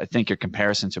really is. I think your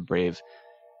comparison to Brave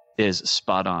is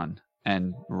spot on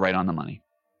and right on the money.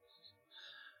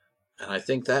 And I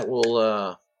think that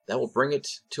will bring it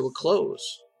to a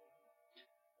close.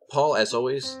 Paul, as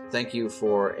always, thank you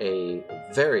for a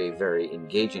very, very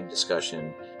engaging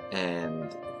discussion,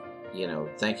 and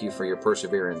thank you for your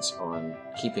perseverance on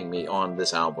keeping me on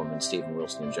this album and Steven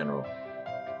Wilson in general.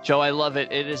 Joe, I love it.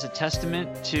 It is a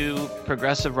testament to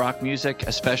progressive rock music,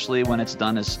 especially when it's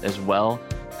done as well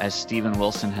as Steven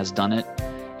Wilson has done it.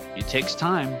 It takes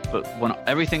time, but when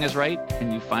everything is right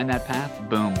and you find that path,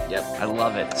 boom. Yep. I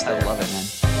love it. I love it, man.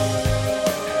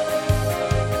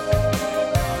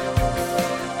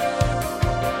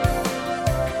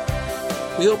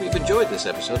 We hope you've enjoyed this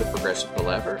episode of Progressive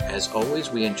Palaver. As always,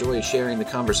 we enjoy sharing the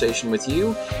conversation with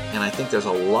you, and I think there's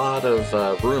a lot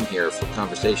of room here for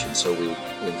conversation, so we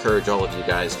encourage all of you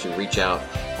guys to reach out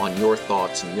on your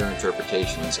thoughts and your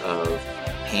interpretations of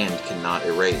Hand Cannot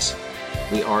Erase.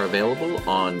 We are available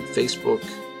on Facebook,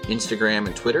 Instagram,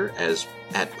 and Twitter as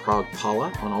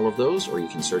 @ProgPala on all of those, or you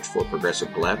can search for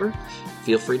Progressive Palaver.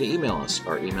 Feel free to email us.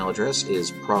 Our email address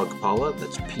is progpala,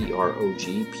 that's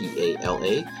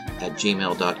PROGPALA,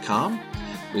 @gmail.com.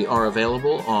 We are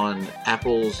available on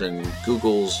Apple's and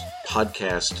Google's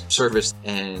podcast service,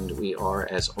 and we are,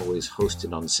 as always,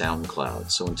 hosted on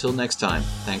SoundCloud. So until next time,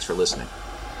 thanks for listening.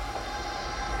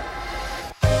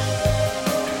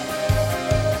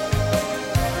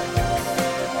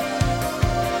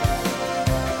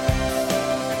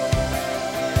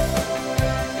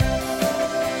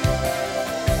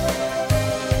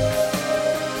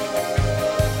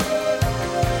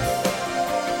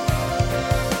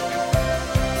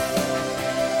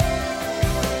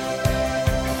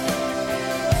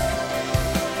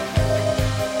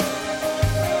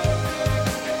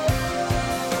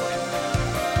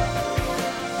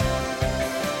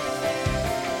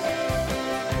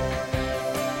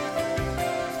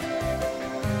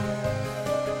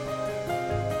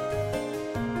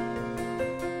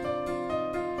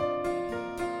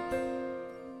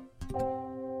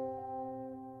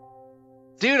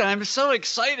 Dude, I'm so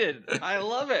excited. I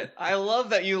love it. I love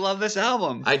that you love this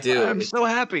album. I do. I'm so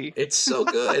happy. It's so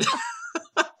good.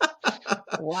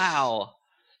 Wow.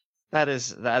 That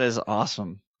is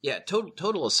awesome. Yeah,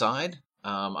 total aside,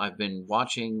 I've been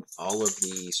watching all of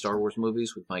the Star Wars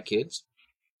movies with my kids.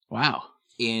 Wow.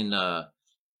 In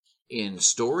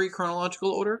story chronological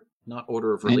order, not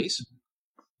order of release.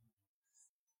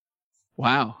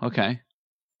 Wow, okay.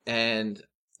 And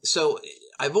so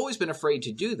I've always been afraid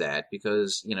to do that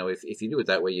because, if you do it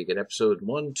that way, you get episode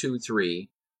 1, 2, 3,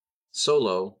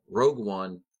 Solo, Rogue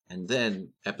One, and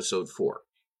then episode 4.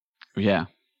 Yeah.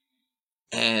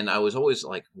 And I was always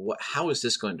like, how is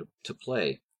this going to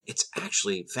play? It's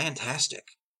actually fantastic.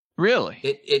 Really?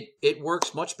 It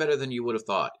works much better than you would have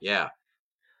thought. Yeah.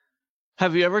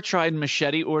 Have you ever tried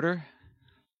Machete Order?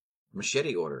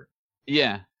 Machete Order.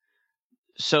 Yeah.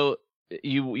 So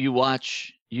you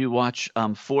watch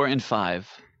 4 and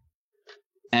 5,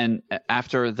 and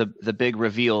after the big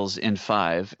reveals in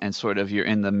 5, and sort of you're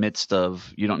in the midst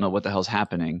of, you don't know what the hell's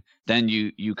happening, then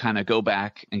you kind of go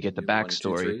back and get the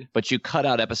backstory, 1, 2, 3. but you cut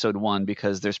out episode 1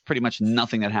 because there's pretty much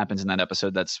nothing that happens in that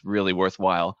episode that's really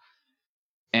worthwhile.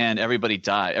 And everybody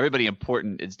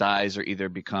important dies or either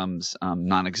becomes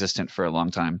non-existent for a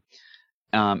long time.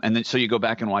 And then so you go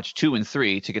back and watch 2 and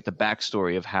 3 to get the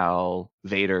backstory of how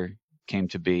Vader came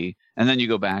to be. And then you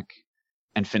go back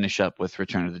and finish up with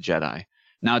Return of the Jedi.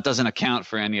 Now it doesn't account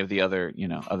for any of the other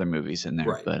movies in there,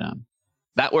 right. But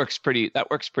that works pretty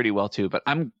well too. But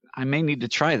I may need to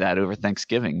try that over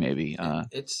Thanksgiving maybe.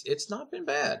 It's not been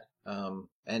bad.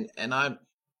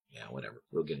 Whatever.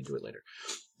 We'll get into it later.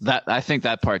 That I think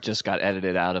that part just got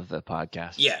edited out of the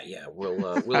podcast. Yeah.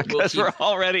 We'll because keep...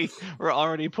 we're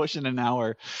already pushing an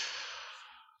hour.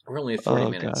 We're only at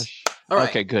 40 minutes. Gosh. All right.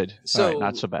 Okay, good. So all right,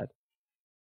 not so bad.